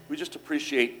 We just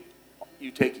appreciate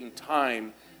you taking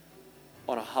time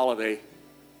on a holiday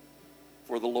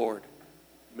for the Lord.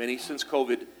 Many since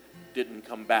COVID didn't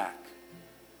come back.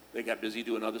 They got busy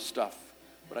doing other stuff.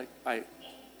 But I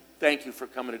thank you for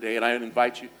coming today, and I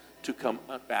invite you to come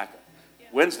back.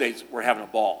 Wednesdays, we're having a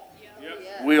ball.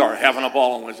 We are having a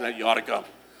ball on Wednesday night. You ought to come.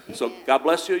 So God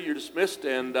bless you. You're dismissed,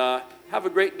 and have a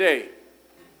great day.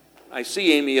 I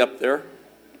see Amy up there.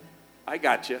 I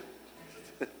got you.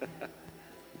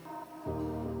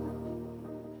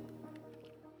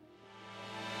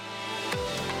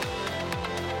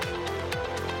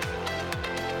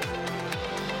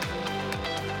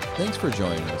 Thanks for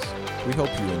joining us. We hope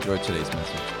you enjoyed today's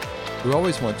message. We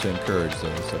always want to encourage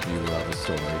those of you who have a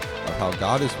story of how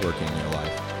God is working in your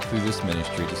life through this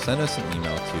ministry to send us an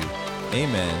email to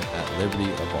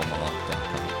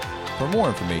amen@libertyofomaha.com. For more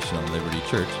information on Liberty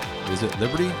Church, visit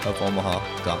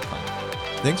libertyofomaha.com.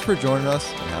 Thanks for joining us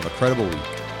and have a credible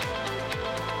week.